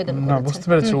ভাইও আবেদন করেছেন। না, বুঝতে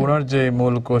পেরেছি। ওনার যে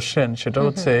মূল কোশ্চেন সেটা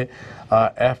হচ্ছে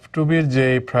F2B এর যে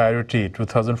প্রায়োরিটি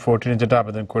 2014 যেটা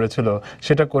আবেদন করেছিল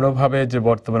সেটা কোনোভাবে যে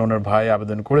বর্তমানে ওনার ভাই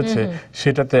আবেদন করেছে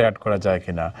সেটাতে অ্যাড করা যায়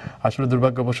কিনা। আসলে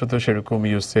দুর্ভাগ্যবশত সেরকম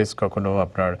ইউএসএস কখনো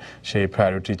আপনার সেই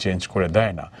প্রায়োরিটি চেঞ্জ করে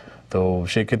দেয় না। তো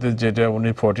সেই ক্ষেত্রে যেটা উনি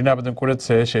 14 আবেদন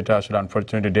করেছে সেটা আসলে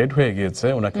আনফরচুনেটলি ডেট হয়ে গিয়েছে,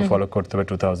 ওনাকে ফলো করতে হবে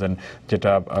 2000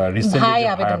 যেটা রিসেন্টলি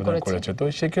আবেদন করেছে। তো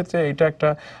সেই ক্ষেত্রে এটা একটা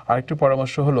আরেকটি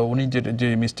পরামর্শ হলো, উনি যে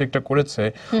মিস্টেকটা করেছে,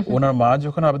 ওনার মা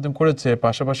যখন আবেদন করেছে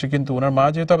পাশাপাশি কিন্তু ওনার মা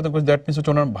যেহেতু আবেদন করেছে দ্যাট মিনস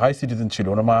হচ্ছে ওনার ভাই সিটিজেন ছিল,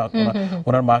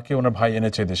 ওনার মাকে ওনার ভাই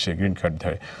এনেছে দেশে গ্রিন কার্ড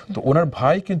ধরে। তো ওনার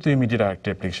ভাই কিন্তু ইমিডিয়েট একটা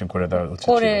অ্যাপ্লিকেশন করে দেওয়া উচিত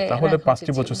ছিল, তাহলে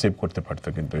 5টি বছর সেভ করতে পারতো।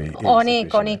 কিন্তু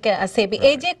অনেক সেভ।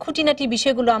 এই যে খুঁটিনাটি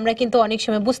বিষয়গুলো আমরা কিন্তু অনেক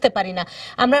সময় বুঝতে পারি না।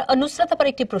 আমরা নুসরাত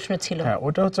আপার একটি প্রশ্ন ছিল। হ্যাঁ,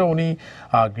 ওটা হচ্ছে উনি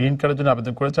গ্রিন কার্ডের জন্য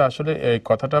আবেদন করেছে। আসলে এই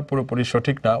কথাটা পুরোপুরি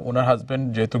সঠিক না। ওনার হাজবেন্ড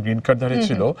যেহেতু গ্রিন কার্ডধারী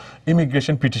ছিল,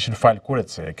 ইমিগ্রেশন পিটিশন ফাইল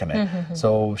করেছে এখানে। সো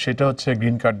সেটা হচ্ছে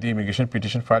গ্রিন কার্ড দিয়ে ইমিগ্রেশন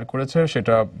পিটিশন ফাইল করেছে,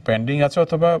 সেটা পেন্ডিং আছে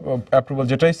অথবা অ্যাপ্রুভাল,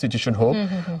 যেটাই সিচুয়েশন হোক।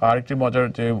 আরেকটি মজার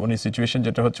যে উনি সিচুয়েশন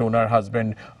যেটা হচ্ছে ওনার হাজবেন্ড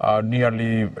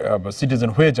নিয়ারলি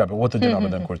সিটিজেন হয়ে যাবে, ওদের জন্য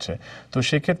আবেদন করছে। তো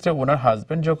সেক্ষেত্রে ওনার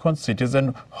হাজবেন্ড যখন সিটিজেন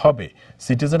হবে,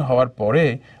 সিটিজেন হওয়ার পরে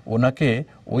ওনাকে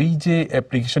ওই যে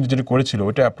অ্যাপ্লিকেশন যেটা করেছিল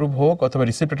ওইটা অ্যাপ্রুভ হোক অথবা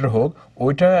রিসিপ্ট লেটার হোক,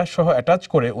 ওইটা সহ অ্যাটাচ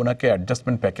করে ওনাকে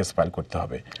অ্যাডজাস্টমেন্ট প্যাকেজ ফাইল করতে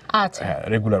হবে। আচ্ছা, হ্যাঁ,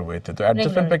 রেগুলার ওয়েতে। তো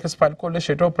অ্যাডজাস্টমেন্ট প্যাকেজ ফাইল করলে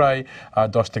সেটাও প্রায়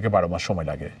 10 থেকে 12 মাস সময়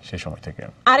লাগে সেই সময় থেকে।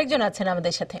 আরেকজন আছেন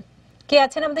আমাদের সাথে। কে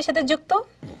আছেন আমাদের সাথে যুক্ত?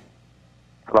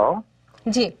 হ্যালো,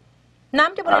 জি,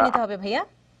 নামটি বলে নিতে হবে ভাইয়া।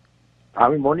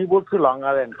 আমি মনি বলছি লং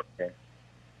আইল্যান্ড থেকে।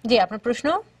 জি, আপনার প্রশ্ন?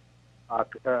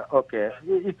 ওকে,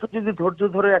 একটু যদি ধৈর্য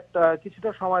ধরে একটা কিছুটা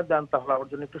সময় দেন তাহলে আমার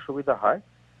জন্য একটু সুবিধা হয়।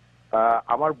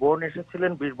 আমার বোন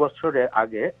এসেছিলেন 20 বছরের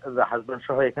আগে হাজবেন্ড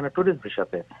সহ এখানে টুরিস্ট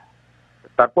ভিসাতে।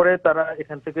 তারপরে তারা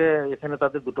এখানে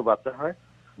তাদের দুটো বাচ্চা হয়।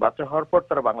 বাচ্চা হওয়ার পর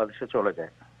তারা বাংলাদেশে চলে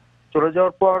যায়। চলে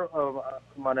যাওয়ার পর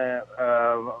মানে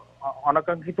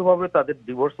অনাকাঙ্ক্ষিতভাবে তাদের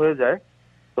ডিভোর্স হয়ে যায়।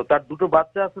 তো তার দুটো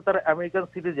বাচ্চা আছে, তারা আমেরিকান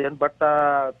সিটিজেন, বাট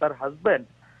তার হাজবেন্ড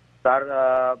তার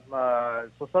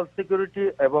সোশ্যাল সিকিউরিটি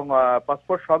এবং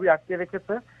পাসপোর্ট সবই আটকে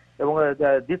রেখেছে এবং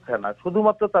দিচ্ছে না,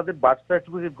 শুধুমাত্র তাদের বার্থ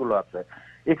সার্টিফিকেট গুলো আছে।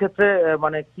 এক্ষেত্রে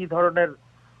মানে কি ধরনের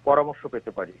পরামর্শ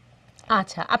পেতে পারি?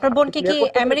 আচ্ছা, আপনার বোনকে কি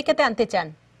আমেরিকাতে আনতে চান?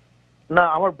 না,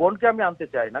 আমার বোনকে আমি আনতে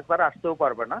চাই না, তারা আসতেও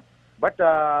পারবে না। বাট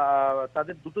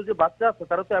তাদের দুটো যে বাচ্চা আছে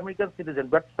তারা তো আমেরিকান সিটিজেন,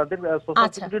 বাট তাদের সোশ্যাল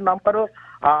সিকিউরিটি নাম্বারও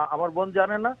আমার বোন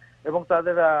জানে না এবং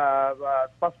তাদের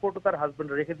পাসপোর্টও তার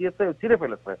হাজবেন্ড রেখে দিয়েছে, ছিঁড়ে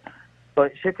ফেলেছে। তো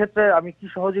সেক্ষেত্রে আমি কি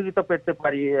সহযোগিতা পেতে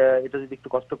পারি, এটা যদি একটু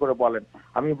কষ্ট করে বলেন,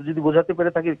 আমি যদি বোঝাতে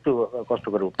পেরে থাকি একটু কষ্ট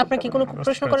করে। আপনার কি কোনো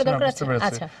প্রশ্ন করার দরকার আছে?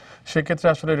 আচ্ছা, সেক্ষেত্রে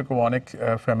আসলে এরকম অনেক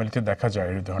ফ্যামিলিতে দেখা যায়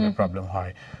এই ধরনের প্রবলেম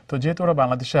হয়। তো যেহেতু ওরা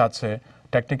বাংলাদেশে আছে,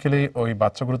 টেকনিক্যালি ওই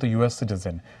বাচ্চাগুলো তো US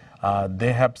citizen,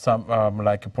 they have some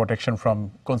like protection from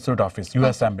consulate office,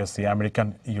 US embassy, American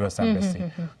US embassy.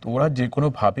 তো ওরা যে কোনো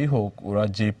ভাবেই হোক, ওরা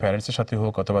যে প্যারেন্টসের সাথে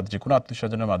হোক অথবা যে কোনো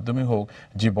আত্মীয়স্বজনের মাধ্যমে হোক,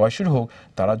 যে বয়সের হোক,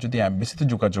 তারা যদি এমবেসিতে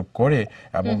যোগাযোগ করে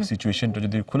এবং সিচুয়েশনটা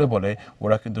যদি খুলে বলে,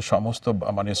 ওরা কিন্তু সমস্ত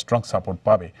মানে স্ট্রং সাপোর্ট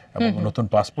পাবে এবং নতুন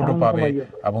পাসপোর্টও পাবে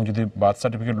এবং যদি বার্থ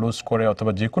সার্টিফিকেট লুজ করে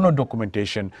অথবা যে কোনো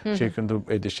ডকুমেন্টেশন, সে কিন্তু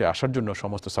এই দেশে আসার জন্য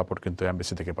সমস্ত সাপোর্ট কিন্তু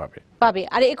এমবেসি থেকে পাবে।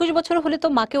 আর 21 বছর হলে তো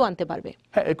মাকেও আনতে পারবে।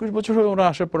 হ্যাঁ, 21 বছর হলে ওরা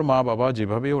আসার পর মা বাবা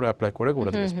যেভাবে ওরা অ্যাপ্লাই করে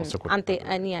ওরা স্পন্সর করতে আনতে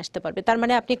নিয়ে আসতে পারবে। তার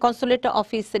মানে আপনি কনসুলেট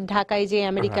অফিস ঢাকায় যে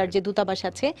আমেরিকার যে দূতাবাস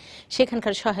আছে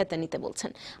সেখানকার সহায়তা নিতে বলছেন।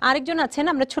 আরেকজন আছেন,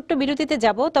 আমরা ছোট্ট বিরতিতে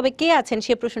যাব, তবে কে আছেন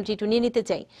সে প্রশ্নটি একটু নিয়ে নিতে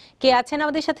চাই। কে আছেন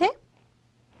আমাদের সাথে?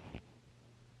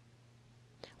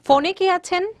 ফোনে কে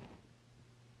আছেন?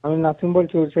 আমি নাসিম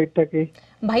বলছি উড়সাইড থেকে।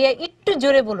 ভাইয়া একটু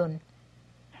জোরে বলুন।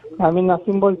 আমি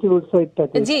নাসিম বলছি উড়সাইড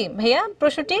থেকে। জি ভাইয়া,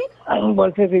 প্রশ্নটি? আমি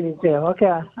বলছি যে ওকে,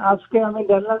 আজকে আমি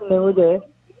জানলাম নিউজে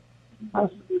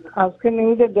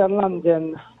জানলাম যে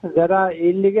যারা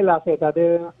ইলিগেল আছে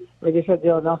তাদের এদেশে যে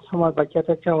অনেক সময় বাচ্চা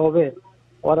টাচ্চা হবে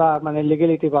ওরা মানে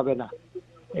লিগেলিটি পাবে না।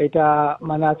 এটা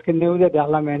মানে আজকে নিউজে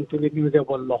দেখলাম, এনটিভি নিউজে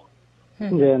বললো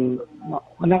যে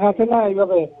অনেক আছে না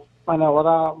এইভাবে, মানে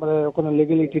ওরা মানে কোনো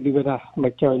লিগেলিটি দিবে না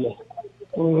বাচ্চা হইলে।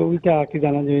 ওইটা কি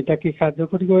জানা যায়, এটা কি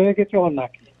কার্যকরী হয়ে গেছে ওর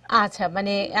নাকি? আচ্ছা,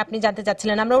 মানে আপনি জানতে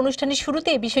চাচ্ছিলেন, আমরা অনুষ্ঠানের শুরুতে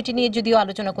এই বিষয়টি নিয়ে যদিও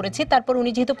আলোচনা করেছি, তারপর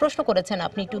উনি যেহেতু প্রশ্ন করেছেন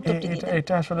আপনি একটু উত্তরটি দিয়ে দেন।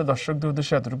 এটা আসলে দর্শকদের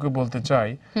উদ্দেশ্যে এতটুকু বলতে চাই,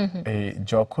 এই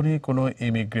যখনই কোনো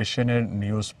ইমিগ্রেশনের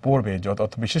নিউজ পড়বে, যত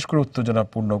বিশেষ করে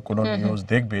উত্তেজনাপূর্ণ কোনো নিউজ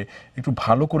দেখবে, একটু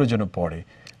ভালো করে যেন পড়ে।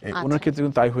 ওনার ক্ষেত্রে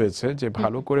কিন্তু তাই হয়েছে যে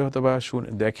ভালো করে হয়তোবা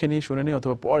দেখেনি, শুনেনি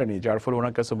অথবা পড়েনি, যার ফলে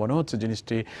ওনার কাছে মনে হচ্ছে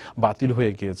জিনিসটি বাতিল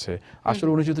হয়ে গিয়েছে। আসলে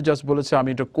উনি যেহেতু জাস্ট বলেছে আমি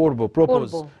এটা করব, প্রপোজ,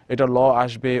 এটা ল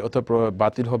আসবে অথবা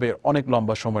বাতিল হবে, অনেক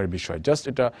লম্বা সময়ের বিষয়। জাস্ট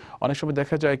এটা অনেক সময়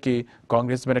দেখা যায় কি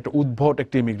কংগ্রেসম্যান একটা উদ্ভট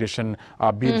একটি ইমিগ্রেশন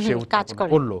বিল সে উত্থাপন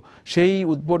করলো, সেই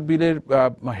উদ্ভট বিলের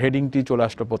হেডিংটি চলে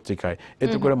আসলো পত্রিকায়,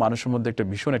 এতে করে মানুষের মধ্যে একটা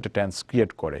ভীষণ একটা টেন্স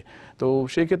ক্রিয়েট করে। তো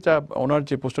সেই ক্ষেত্রে ওনার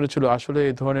যে প্রশ্নটা ছিল, আসলে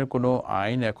এই ধরনের কোনো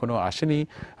আইন এখনো আসেনি।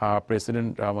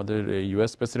 প্রেসিডেন্ট, আমাদের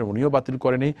ইউএস প্রেসিডেন্ট, উনিও বাতিল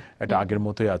করেনি, এটা আগের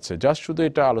মতোই আছে, জাস্ট শুধু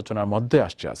এটা আলোচনার মধ্যে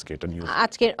আসছে আজকে, এটা নিউজ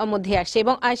আজকের মধ্যে আসছে।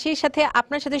 এবং সেই সাথে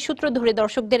আপনার সাথে সূত্র ধরে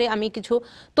দর্শকদের আমি কিছু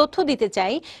তথ্য দিতে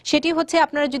চাই। সেটি হচ্ছে,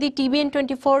 আপনারা যদি TBN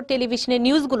 24 টেলিভিশনের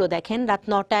নিউজগুলো দেখেন, রাত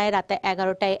 9টায়, রাতে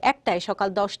 11টায়, 1টায়, সকাল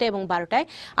 10টায় এবং 12টায়,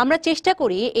 আমরা চেষ্টা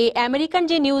করি এই আমেরিকান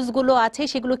যে নিউজগুলো আছে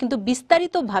সেগুলো কিন্তু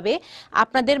বিস্তারিতভাবে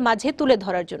আপনাদের মাঝে তুলে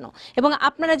ধরার জন্য। এবং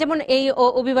আপনারা যেমন এই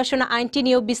অভিবাসন আইনটি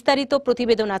নিয়েও বিস্তারিত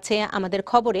প্রতিবেদন আছে আমাদের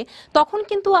খবরে, তখন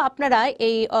কিন্তু আপনারা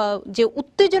এই যে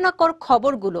উত্তেজনাকর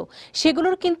খবরগুলো,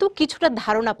 সেগুলোর কিন্তু কিছুটা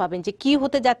ধারণা পাবেন যে কি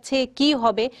হতে যাচ্ছে, কি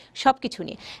হবে, সবকিছু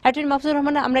নিয়ে। অ্যাটর্নি মাহফুজুর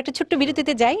রহমান, আমরা একটা ছোট্ট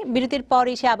বিরতিতে যাই, বিরতির পর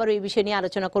এসে আবার এই বিষয় নিয়ে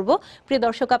আলোচনা করব। প্রিয়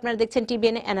দর্শক, আপনারা দেখছেন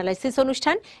TBN অ্যানালাইসিস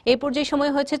অনুষ্ঠান। এই পর্যায়ে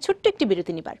সময় হয়েছে ছোট্ট একটি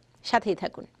বিরতি নিবার, সাথেই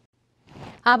থাকুন।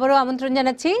 আবারও আমন্ত্রণ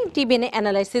জানাচ্ছি TBN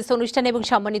অ্যানালাইসিস অনুষ্ঠান, এবং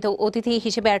সম্মানিত অতিথি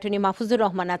হিসেবে অ্যাটর্নি মাহফুজুর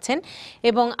রহমান আছেন,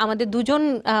 এবং আমাদের দুজন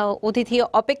অতিথি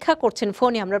অপেক্ষা করছেন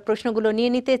ফোনে। আমরা প্রশ্নগুলো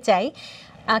নিয়ে নিতে চাই।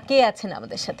 কে আছেন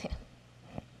আমাদের সাথে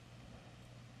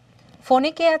ফোনে?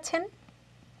 কে আছেন?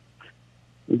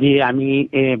 জি, আমি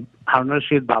হারুন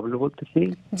রশিদ বাবলু বলতেছি,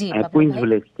 কুইন্স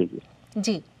ভিলেজ থেকে।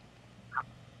 জি,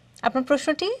 আপনার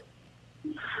প্রশ্নটি?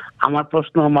 আমার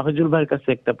প্রশ্ন মাহফুজুর ভাইয়ের কাছে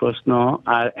একটা প্রশ্ন,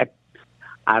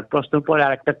 আর প্রশ্নের পরে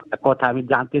আর একটা কথা আমি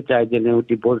জানতে চাই, যে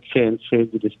উনি বলছেন সেই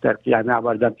জিনিসটা আর কি আমি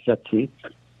আবার জানতে চাচ্ছি।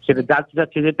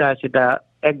 সেটা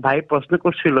এক ভাই প্রশ্ন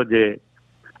করছিল যে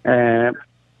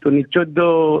উনি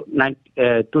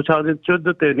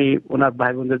 2014-তে উনি ওনার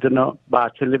ভাই বোনদের জন্য বা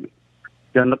ছেলের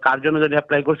জন্য কার জন্য যদি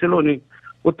অ্যাপ্লাই করছিল, উনি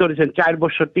উত্তর দিয়েছেন 4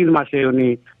 বছর 3 মাসে উনি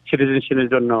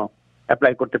সিটিজেনশিপের জন্য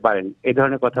অ্যাপ্লাই করতে পারেন, এই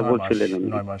ধরনের কথা বলছিলেন উনি।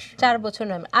 4 বছর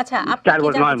 9 মাস। আচ্ছা, 4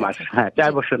 বছর 9 মাস, হ্যাঁ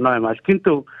 4 বছর 9 মাস।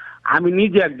 কিন্তু আমি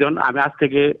নিজে একজন, আমি আজ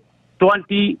থেকে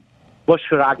 20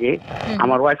 বছর আগে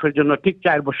আমার ওয়াইফের জন্য ঠিক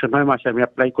 4 বছর 9 মাসে আমি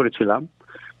অ্যাপ্লাই করেছিলাম।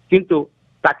 কিন্তু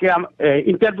তাকে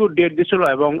ইন্টারভিউ ডেট দিয়েছিল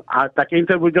এবং তাকে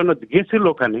ইন্টারভিউর জন্য গেছিল,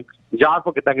 ওখানে যাওয়ার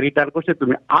পরে তাকে রিটার্ন করছে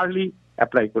তুমি আর্লি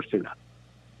অ্যাপ্লাই করছিল।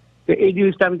 তো এই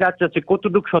জিনিসটা আমি জানতে চাচ্ছি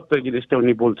কতটুকু সত্য এই জিনিসটা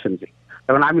উনি বলছেন, যে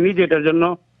কারণ আমি নিজে এটার জন্য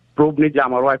প্রুফ নিজে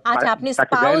আমার ওয়াইফ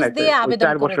তাকে দেয় না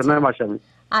 4 বছর 9 মাস আমি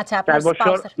 4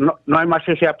 বছর 9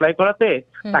 মাসে সে অ্যাপ্লাই করাতে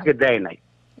তাকে দেয় নাই,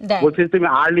 বলছে তুমি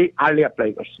আর্লি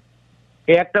অ্যাপ্লাই করছো।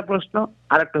 এই একটা প্রশ্ন।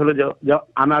 আর একটা হলো যে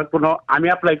আমি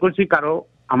অ্যাপ্লাই করছি কারো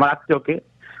আমার আত্মীয়কে,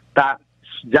 তা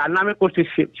যার নামে করছি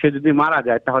সে যদি মারা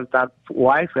যায়, তাহলে তার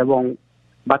ওয়াইফ এবং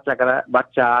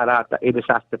বাচ্চারা এই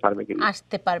দেশে আসতে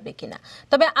পারবে কিনা।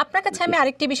 তবে আপনার কাছে আমি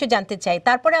আরেকটি বিষয় জানতে চাই,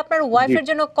 তারপরে আপনার ওয়াইফের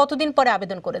জন্য কতদিন পরে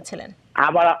আবেদন করেছিলেন?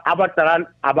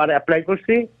 আবার অ্যাপ্লাই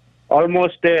করছি,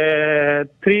 অলমোস্ট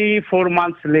 3-4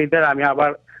 মান্থস লেটার আমি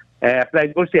আবার অ্যাপ্লাই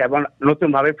করছি, এবং নতুন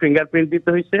ভাবে ফিঙ্গারপ্রিন্ট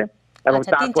দিতে হয়েছে, এবং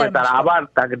তারপরে তারা আবার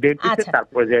তাকে ডেট দিতে,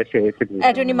 তারপরে যে সে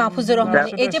অ্যাটর্নি মাহফুজুর রহমান,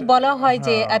 এই যে বলা হয়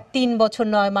যে 3 বছর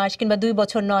 9 মাস কিংবা 2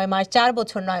 বছর 9 মাস, 4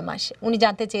 বছর 9 মাস, উনি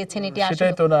জানতে চেয়েছেন এটি আসলে?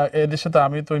 সেটাই তো না, এই দেশে তো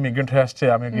আমি তো ইমিগ্রেন্ট হয়ে আসছি,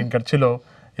 আমি গ্রিন কার্ড ছিল,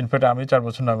 ইনফ্যাক্ট আমি 4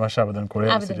 বছর 9 মাসে আবেদন করে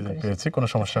সিটিজেন পেয়েছি, কোনো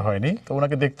সমস্যা হয়নি। তো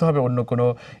ওনাকে দেখতে হবে অন্য কোনো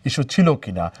ইস্যু ছিল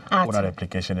কিনা ওনার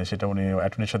অ্যাপ্লিকেশনে, সেটা উনি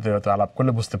অ্যাটর্নির সাথে হয়তো আলাপ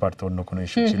করলে বুঝতে পারতো অন্য কোনো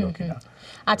ইস্যু ছিল কিনা।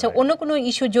 আচ্ছা, অন্য কোনো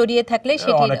ইস্যু জড়িয়ে থাকলে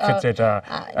সেটি অনেক ক্ষেত্রে এটা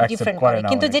অ্যাকসেপ্ট করে না,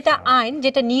 কিন্তু যেটা আইন,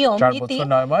 যেটা নিয়ম 4 বছর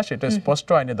 9 মাস, এটা স্পষ্ট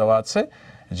আইনে দেওয়া আছে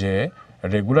যে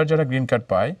রেগুলার যারা গ্রিন কার্ড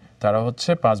পায় তারা হচ্ছে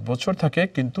 5 বছর থাকে,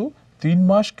 কিন্তু 3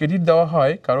 মাস ক্রেডিট দেওয়া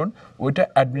হয়, কারণ ওইটা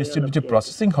অ্যাডমিনিস্ট্রেটিভ যে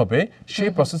প্রসেসিং হবে সেই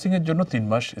প্রসেসিং এর জন্য 3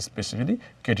 মাস স্পেসিফিকলি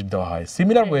ক্রেডিট দেওয়া হয়।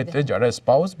 সিমিলার ওয়েতে যারা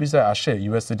স্পাউস ভিসায় আসে,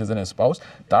 ইউএস সিটিজেন স্পাউস,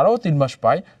 তারাও 3 মাস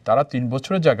পায়, তারা 3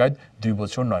 বছরের জায়গায় 2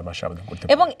 বছর 9 মাসে আবেদন করতে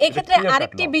পারে। এবং এই ক্ষেত্রে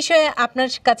আরেকটি বিষয় আপনার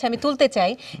কাছে আমি তুলতে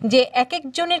চাই, যে এক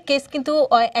একজনের কেস কিন্তু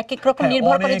এক এক রকম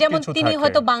নির্ভর করে। যেমন তিনি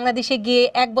হয়তো বাংলাদেশে গিয়ে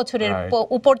 1 বছরের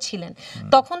উপর ছিলেন,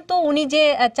 তখন তো উনি যে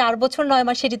 4 বছর 9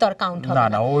 মাস সেটি তো আর কাউন্ট হবে না।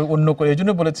 না, অন্য কোনো,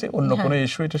 এইজন্য বলেছে অন্য কোনো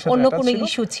ইস্যু, এটা অন্য কোনো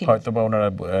ইস্যু ছিল হয়তোবা ওনারা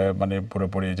মানে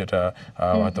পুরোপুরি যেটা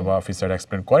হয়তোবা অফিসার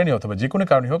এক্সপ্লেইন করেনি অথবা যে কোনো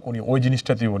কারণে হোক উনি ওই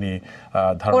জিনিসটাতে উনি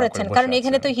ধারণা করেছেন, কারণ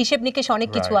এখানে তো হিসেব নিকেশ অনেক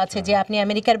কিছু আছে যে আপনি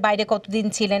আমেরিকার বাইরে কতদিন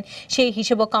ছিলেন সেই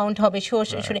হিসেবও কাউন্ট হবে।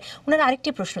 ওনার আরেকটি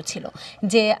প্রশ্ন ছিল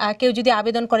যে কেউ যদি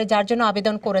আবেদন করে, যার জন্য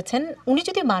আবেদন করেছেন, উনি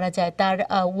যদি মারা যায় তার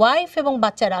ওয়াইফ এবং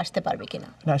বাচ্চারা আসতে পারবে কিনা?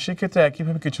 না, সেক্ষেত্রে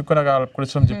একইভাবে কিছুক্ষণ আগে আলাপ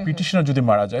করেছিলাম যে পিটিশনার যদি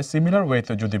মারা যায়, সিমিলার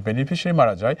ওয়েতে যদি বেনিফিশিয়ারি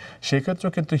মারা যায়, সেক্ষেত্রে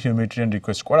কিন্তু হিউম্যানিটেরিয়ান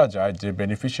রিকোয়েস্ট করা যায় যে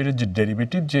বেনিফিশিয়ারির যে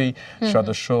ডেরিভেটিভ যেই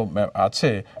সদস্য আছে,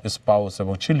 স্পাউস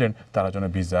এবং চিলড্রেন, তারা যেন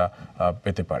ভিসা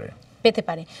পেতে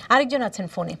পারে। আরেকজন আছেন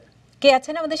ফোনে, কে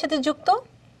আছেন আমাদের সাথে যুক্ত?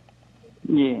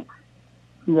 জি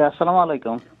জি, আসসালামু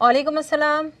আলাইকুম। ওয়ালাইকুম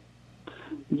আসসালাম।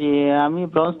 জি, আমি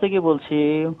ব্রঞ্জ থেকে বলছি,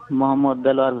 মোহাম্মদ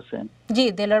দেলোয়ার হোসেন। জি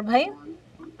দেলোয়ার ভাই।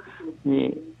 জি,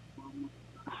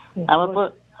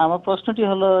 আমার প্রশ্নটি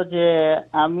হলো যে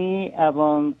আমি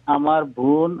এবং আমার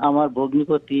বোন, আমার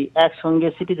ভগ্নিপতি একসঙ্গে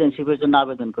সিটিজেনশিপের জন্য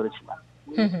আবেদন করেছিলাম।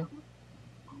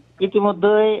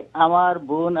 ইতিমধ্যেই আমার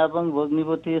বোন এবং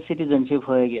ভগ্নিপতি সিটিজেনশিপ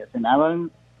হয়ে গিয়েছেন এবং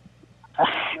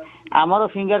আমারও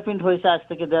ফিঙ্গারপ্রিন্ট হয়েছে আজ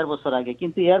থেকে 1.5 বছর আগে,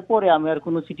 কিন্তু এরপরে আমি আর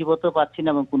কোনো চিঠিপত্র পাচ্ছি না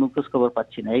এবং কোনো খোঁজ খবর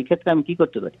পাচ্ছি না। এই ক্ষেত্রে আমি কি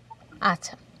করতে পারি?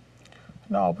 আচ্ছা,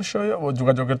 না অবশ্যই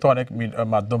যোগাযোগের তো অনেক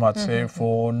মাধ্যম আছে,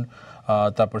 ফোন,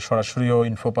 তারপর সরাসরিও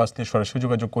ইনফোপাস নিয়ে সরাসরি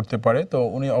যোগাযোগ করতে পারে। তো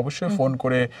উনি অবশ্যই ফোন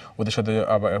করে ওদের সাথে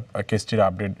কেসটির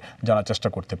আপডেট জানার চেষ্টা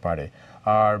করতে পারে।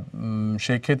 আর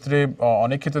সেই ক্ষেত্রে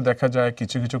অনেক ক্ষেত্রে দেখা যায়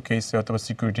কিছু কিছু কেসে অথবা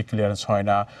সিকিউরিটি ক্লিয়ারেন্স হয়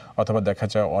না, অথবা দেখা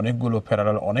যায় অনেকগুলো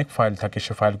ফেডারাল অনেক ফাইল থাকে,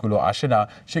 সে ফাইলগুলো আসে না,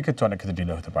 সেক্ষেত্রে অনেক ক্ষেত্রে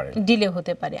ডিলে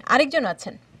হতে পারে। আরেকজন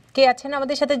আছেন, কে আছেন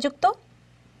আমাদের সাথে যুক্ত?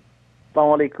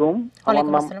 আসসালামু আলাইকুম।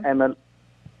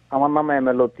 আমার নাম এম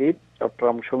এল লতিফ,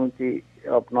 চট্টগ্রাম সমিতি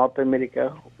অফ নর্থ আমেরিকা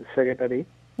সেক্রেটারি।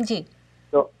 জি,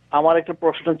 তো আমার একটা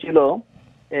প্রশ্ন ছিল,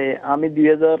 আমি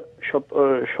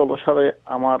 2016 সালে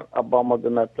আমার আব্বা আমার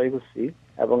জন্য অ্যাপ্লাই করছি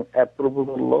এবং অ্যাপ্রুভ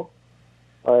করলো।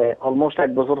 অলমোস্ট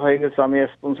 1 বছর হয়ে গেছে, আমি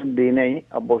স্পন্সর দিই নাই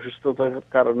আব্বা অসুস্থতার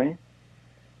কারণে।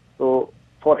 তো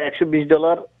ফর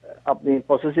 $120 আপনি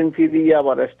প্রসেসিং ফি দিয়ে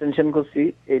আবার এক্সটেনশন করছি।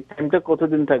 এই টাইমটা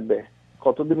কতদিন থাকবে?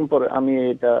 কতদিন পরে আমি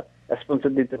এটা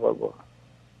স্পন্সর দিতে পারবো?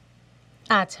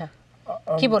 আচ্ছা,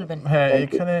 কি বলবেন? হ্যাঁ,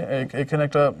 এখানে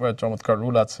একটা চমৎকার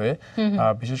রুল আছে,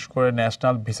 বিশেষ করে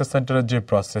ন্যাশনাল ভিসা সেন্টারের যে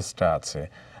প্রসেসটা আছে,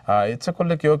 ইচ্ছা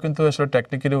করলে কেউ কিন্তু আসলে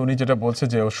টেকনিক্যালি উনি যেটা বলছে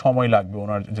যে ও সময় লাগবে,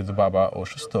 ওনার যেহেতু বাবা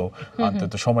অসুস্থ,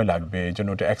 অন্তত সময় লাগবে, এই জন্য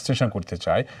ওটা এক্সটেনশন করতে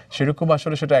চায়। সেরকম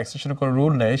আসলে সেটা এক্সটেনশন করার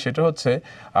রুল নেই। সেটা হচ্ছে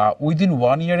উইদিন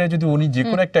 1 ইয়ারে যদি উনি যে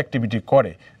কোনো একটা অ্যাক্টিভিটি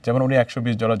করে, যেমন উনি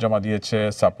 $120 জমা দিয়েছে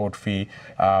সাপোর্ট ফি,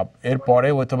 এরপরে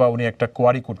অথবা উনি একটা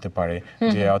কোয়ারি করতে পারে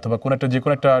যে অথবা যে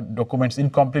কোনো একটা ডকুমেন্টস,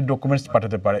 ইনকমপ্লিট ডকুমেন্টস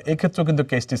পাঠাতে পারে, এক্ষেত্রেও কিন্তু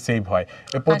কেসটি সেভ হয়।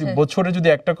 প্রতি বছরে যদি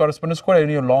একটা করেসপন্ডেন্স করে,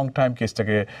 উনি লং টাইম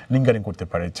কেসটাকে লিঙ্গারিং করতে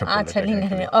পারে ইচ্ছা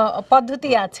করলে। পদ্ধতি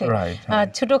আছে,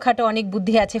 ছোটখাটো অনেক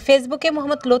বুদ্ধি আছে। ফেসবুকে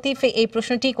মোহাম্মদ লতিফ এই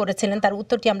প্রশ্নটি করেছিলেন, তার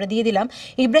উত্তরটি আমরা দিয়ে দিলাম।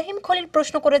 ইব্রাহিম খলিল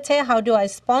প্রশ্ন করেছে, how do I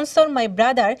sponsor my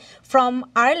brother from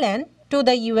Ireland to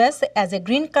the US as a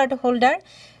green card holder,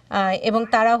 এবং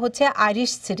তারা হচ্ছে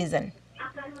আইরিশ সিটিজেন।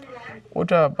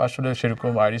 ওটা আসলে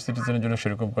সেরকম আইরিশ সিটিজেনের জন্য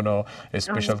সেরকম কোনো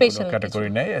স্পেশাল কোনো ক্যাটাগরি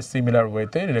নেই। সিমিলার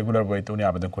ওয়েতে, রেগুলার ওয়েতে উনি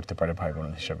আবেদন করতে পারে ভাই বোন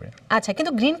হিসেবে। আচ্ছা,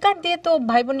 কিন্তু গ্রিন কার্ড দিয়ে তো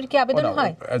ভাই বোনের কি আবেদন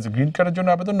হয়? অ্যাজ গ্রিন কার্ডের জন্য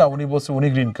আবেদন না, উনি বলছে উনি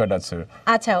গ্রিন কার্ড আছে।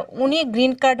 আচ্ছা, উনি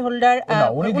গ্রিন কার্ড হোল্ডার,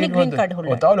 উনি গ্রিন কার্ড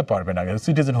হোল্ডার, তাহলে পারবে না,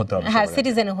 সিটিজেন হতে হবে। হ্যাঁ,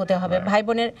 সিটিজেন হতে হবে। ভাই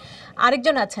বোনের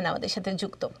আরেকজন আছেন আমাদের সাথে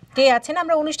যুক্ত, কে আছেন?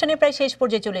 আমরা অনুষ্ঠানের প্রায় শেষ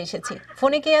পর্যায়ে চলে এসেছি।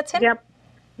 ফোনে কে আছেন?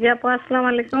 জি আপু, আসসালামু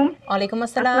আলাইকুম। ওয়ালাইকুম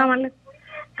আসসালাম।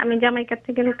 আমি জামাইকা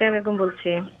থেকে রুকিয়া বেগম বলছি।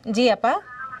 জি আপা।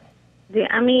 জি,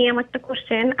 আমার একটা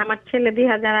কোশ্চেন। আমার ছেলে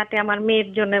 2008-এ আমার মেয়ের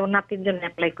জন্য এবং নাতির জন্য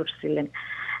অ্যাপ্লাই করছিলেন।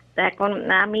 তা এখন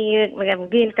আমি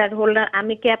গ্রিন কার্ড হোল্ডার,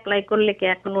 আমি কি অ্যাপ্লাই করলে কি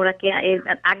এখন ওরা কি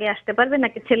আগে আসতে পারবে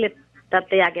নাকি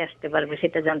ছেলেটাতে আগে আসতে পারবে,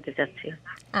 সেটা জানতে চাচ্ছি।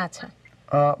 আচ্ছা,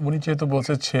 উনি যেহেতু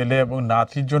বলছে ছেলে এবং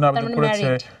নাতির জন্য আবেদন করেছে,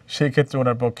 সেই ক্ষেত্রে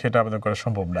ওনার পক্ষে এটা আবেদন করা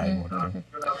সম্ভব না এই মুহূর্তে।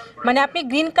 মানে আপনি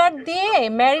গ্রিন কার্ড দিয়ে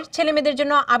ম্যারিড ছেলে মেয়েদের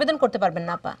জন্য আবেদন করতে পারবেন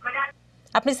না আপা,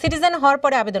 আপনি সিটিজেন হওয়ার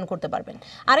পরে আবেদন করতে পারবেন।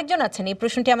 আরেকজন আছেন, এই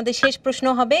প্রশ্নটি আমাদের শেষ প্রশ্ন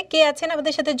হবে, কে আছেন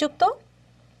আমাদের সাথে যুক্ত?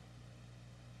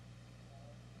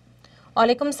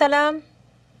 ওয়ালাইকুম সালাম।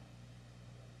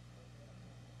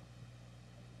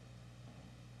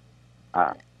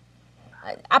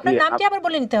 আপনার নামটি আবার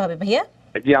বলে নিতে হবে ভাইয়া।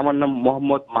 জি, আমার নাম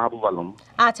মোহাম্মদ মাহবুব আলম।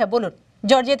 আচ্ছা বলুন,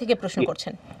 জর্জিয়া থেকে প্রশ্ন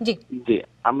করছেন। জি জি,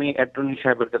 আমি অ্যাটর্নি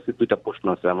সাহেবের কাছে 2টা প্রশ্ন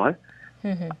আছে আমার।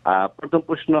 প্রথম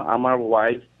প্রশ্ন, আমার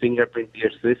ওয়াইফ ফিঙ্গারপ্রিন্ট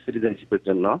দিয়েছে সিটিজেনশিপের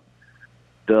জন্য,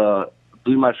 তো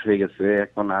 2 মাস হয়ে গেছে,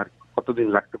 এখন আর কতদিন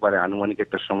লাগতে পারে আনুমানিক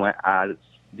একটা সময়? আর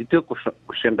দ্বিতীয়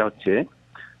কোশ্চেনটা হচ্ছে,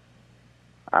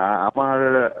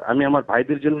 আমি আমার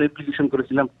ভাইদের জন্য অ্যাপ্লিকেশন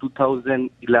করেছিলাম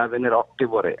 2011 এর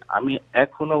অক্টোবরে, আমি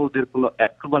এখনো ওদের কোনো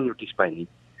অ্যাপ্রুভাল নোটিশ পাইনি।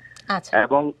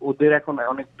 এবং ওদের এখন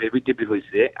অনেক বেবি টেবি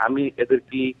হয়েছে, আমি এদের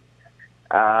কি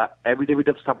এফিডেভিট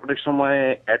অফ সাপোর্টের সময়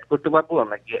অ্যাড করতে পারবো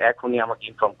নাকি এখনই আমাকে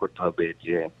ইনফর্ম করতে হবে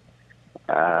যে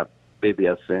বেবি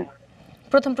আছে?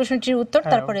 প্রথম প্রশ্নটির উত্তর,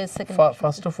 তারপরে সেকেন্ড।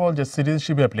 ফার্স্ট অফ অল যে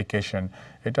সিটিজেনশিপ অ্যাপ্লিকেশন,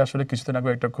 এটা আসলে কিছুদিন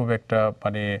আগে খুব একটা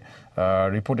মানে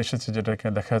রিপোর্ট এসেছে যেটা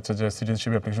এখানে দেখা যাচ্ছে যে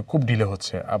সিটিজেনশিপ অ্যাপ্লিকেশন খুব ডিলে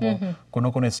হচ্ছে এবং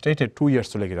কোন স্টেটে 2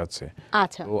 ইয়ার্স লেগে যাচ্ছে।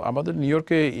 আচ্ছা, তো আমাদের নিউ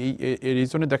ইয়র্কে এই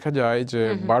রিজনে দেখা যায় যে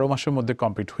 12 মাসের মধ্যে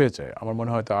কমপ্লিট হয়ে যায়। আমার মনে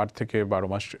হয় তো 8 থেকে 12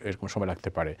 মাস এরকম সময় লাগতে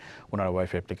পারে ওনার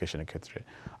ওয়াইফ অ্যাপ্লিকেশনের ক্ষেত্রে।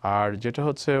 আর যেটা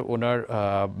হচ্ছে ওনার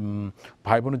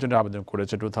ভাই বোনের জন্য আবেদন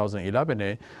করেছে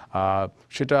 2011-এ,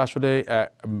 সেটা আসলে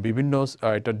বিভিন্ন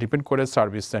এটা ডিপেন্ড করে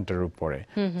সার্ভিস সেন্টারের উপরে।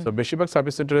 তো বেশিরভাগ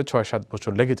সার্ভিস সেন্টারে 6-7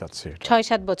 বছর লেগে যাচ্ছে,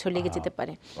 6-7 বছর লেগে যেতে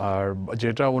পারে। আর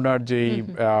যেটা ওনার যেই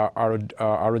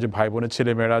আরো যে ভাই বোনের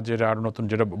ছেলে মেয়েরা যেটা আরো নতুন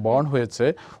যেটা বর্ন হয়েছে,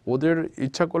 ওদের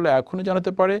ইচ্ছা করলে এখনই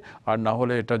জানাতে পারে, আর না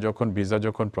হলে এটা যখন ভিসা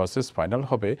যখন প্রসেস ফাইনাল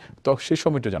হবে তখন সেই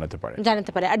সময়টা জানাতে পারে।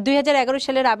 আর 2011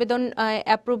 সালের আবেদন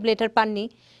অ্যাপ্রুভ লেটার পাননি,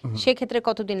 সেক্ষেত্রে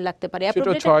কতদিন লাগতে পারে?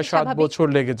 সেটা 6-7 বছর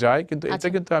লেগে যায়। কিন্তু এটা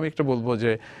কিন্তু আমি একটা বলবো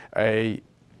যে এই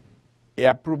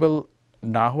অ্যাপ্রুভাল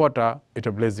না হওয়াটা এটা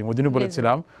ব্লেসিং। ওই দিনও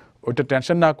বলেছিলাম ওইটা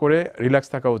টেনশন না করে রিল্যাক্স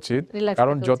থাকা উচিত,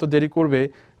 কারণ যত দেরি করবে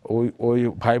ওই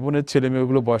ভাই বোনের ছেলে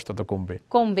মেয়েগুলো বয়স তত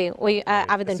কমবে ওই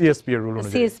আবেদন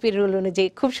সিএসপি রুল অনুযায়ী।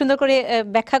 খুব সুন্দর করে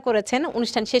ব্যাখ্যা করেছেন।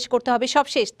 অনুষ্ঠান শেষ করতে হবে, সব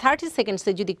শেষ 30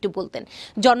 সেকেন্ডসে যদি একটু বলতেন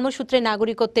জন্মসূত্রে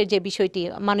নাগরিকত্বের যে বিষয়টি,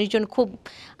 মানুষজন খুব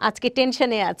আজকে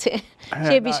টেনশনে আছে,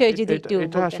 সেই বিষয়ে যদি একটু বলতেন।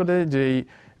 এটা আসলে যে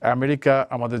আমেরিকা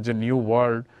আমাদের যে নিউ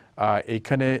ওয়ার্ল্ড,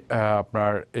 এইখানে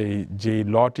আপনার এই যে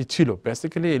লটি ছিল,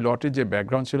 বেসিক্যালি এই লটির যে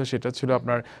ব্যাকগ্রাউন্ড ছিল সেটা ছিল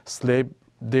আপনার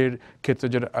স্লেভদের ক্ষেত্রে,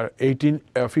 যেটা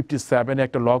 1857-এ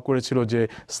একটা ল করেছিল যে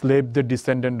স্লেভদের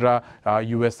ডিসেন্ডেন্টরা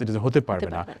ইউএস সিটিজেন হতে পারবে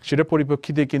না। সেটা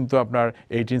পরিপ্রেক্ষিতে কিন্তু আপনার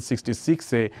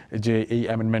 1866-এ যে এই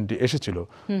অ্যামেন্ডমেন্টটি এসেছিল।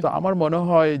 তো আমার মনে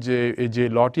হয় যে এই যে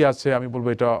লটি আছে, আমি বলবো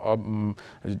এটা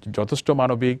যথেষ্ট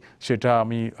মানবিক। সেটা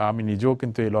আমি নিজেও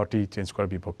কিন্তু এই লটি চেঞ্জ করার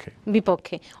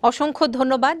বিপক্ষে। অসংখ্য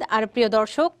ধন্যবাদ। আর প্রিয়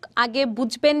দর্শক, আগে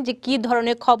বুঝবেন যে কি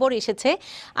ধরনের খবর এসেছে,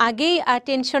 আগেই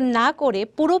টেনশন না করে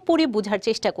পুরোপুরি বোঝার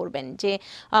চেষ্টা করবেন যে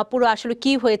পুরো আসলে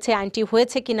কি হয়েছে, আইনটি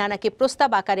হয়েছে কিনা, নাকি প্রস্তাব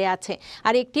আকারে আছে।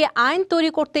 আর একটি আইন তৈরি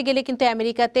করতে গেলে কিন্তু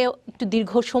আমেরিকাতে একটু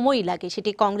দীর্ঘ সময়ই লাগে,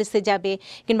 সেটি কংগ্রেসে যাবে,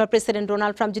 কিংবা প্রেসিডেন্ট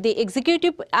ডোনাল্ড ট্রাম্প যদি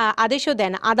এক্সিকিউটিভ আদেশও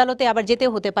দেন, আদালতে আবার যেতে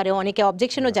হতে পারে, অনেকে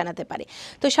অবজেকশনও জানাতে পারে।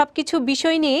 তো সবকিছু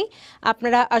বিষয় নিয়ে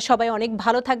আপনারা সবাই অনেক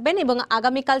ভালো থাকবেন এবং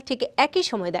আগামীকাল ঠিক একই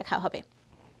সময় দেখা হবে।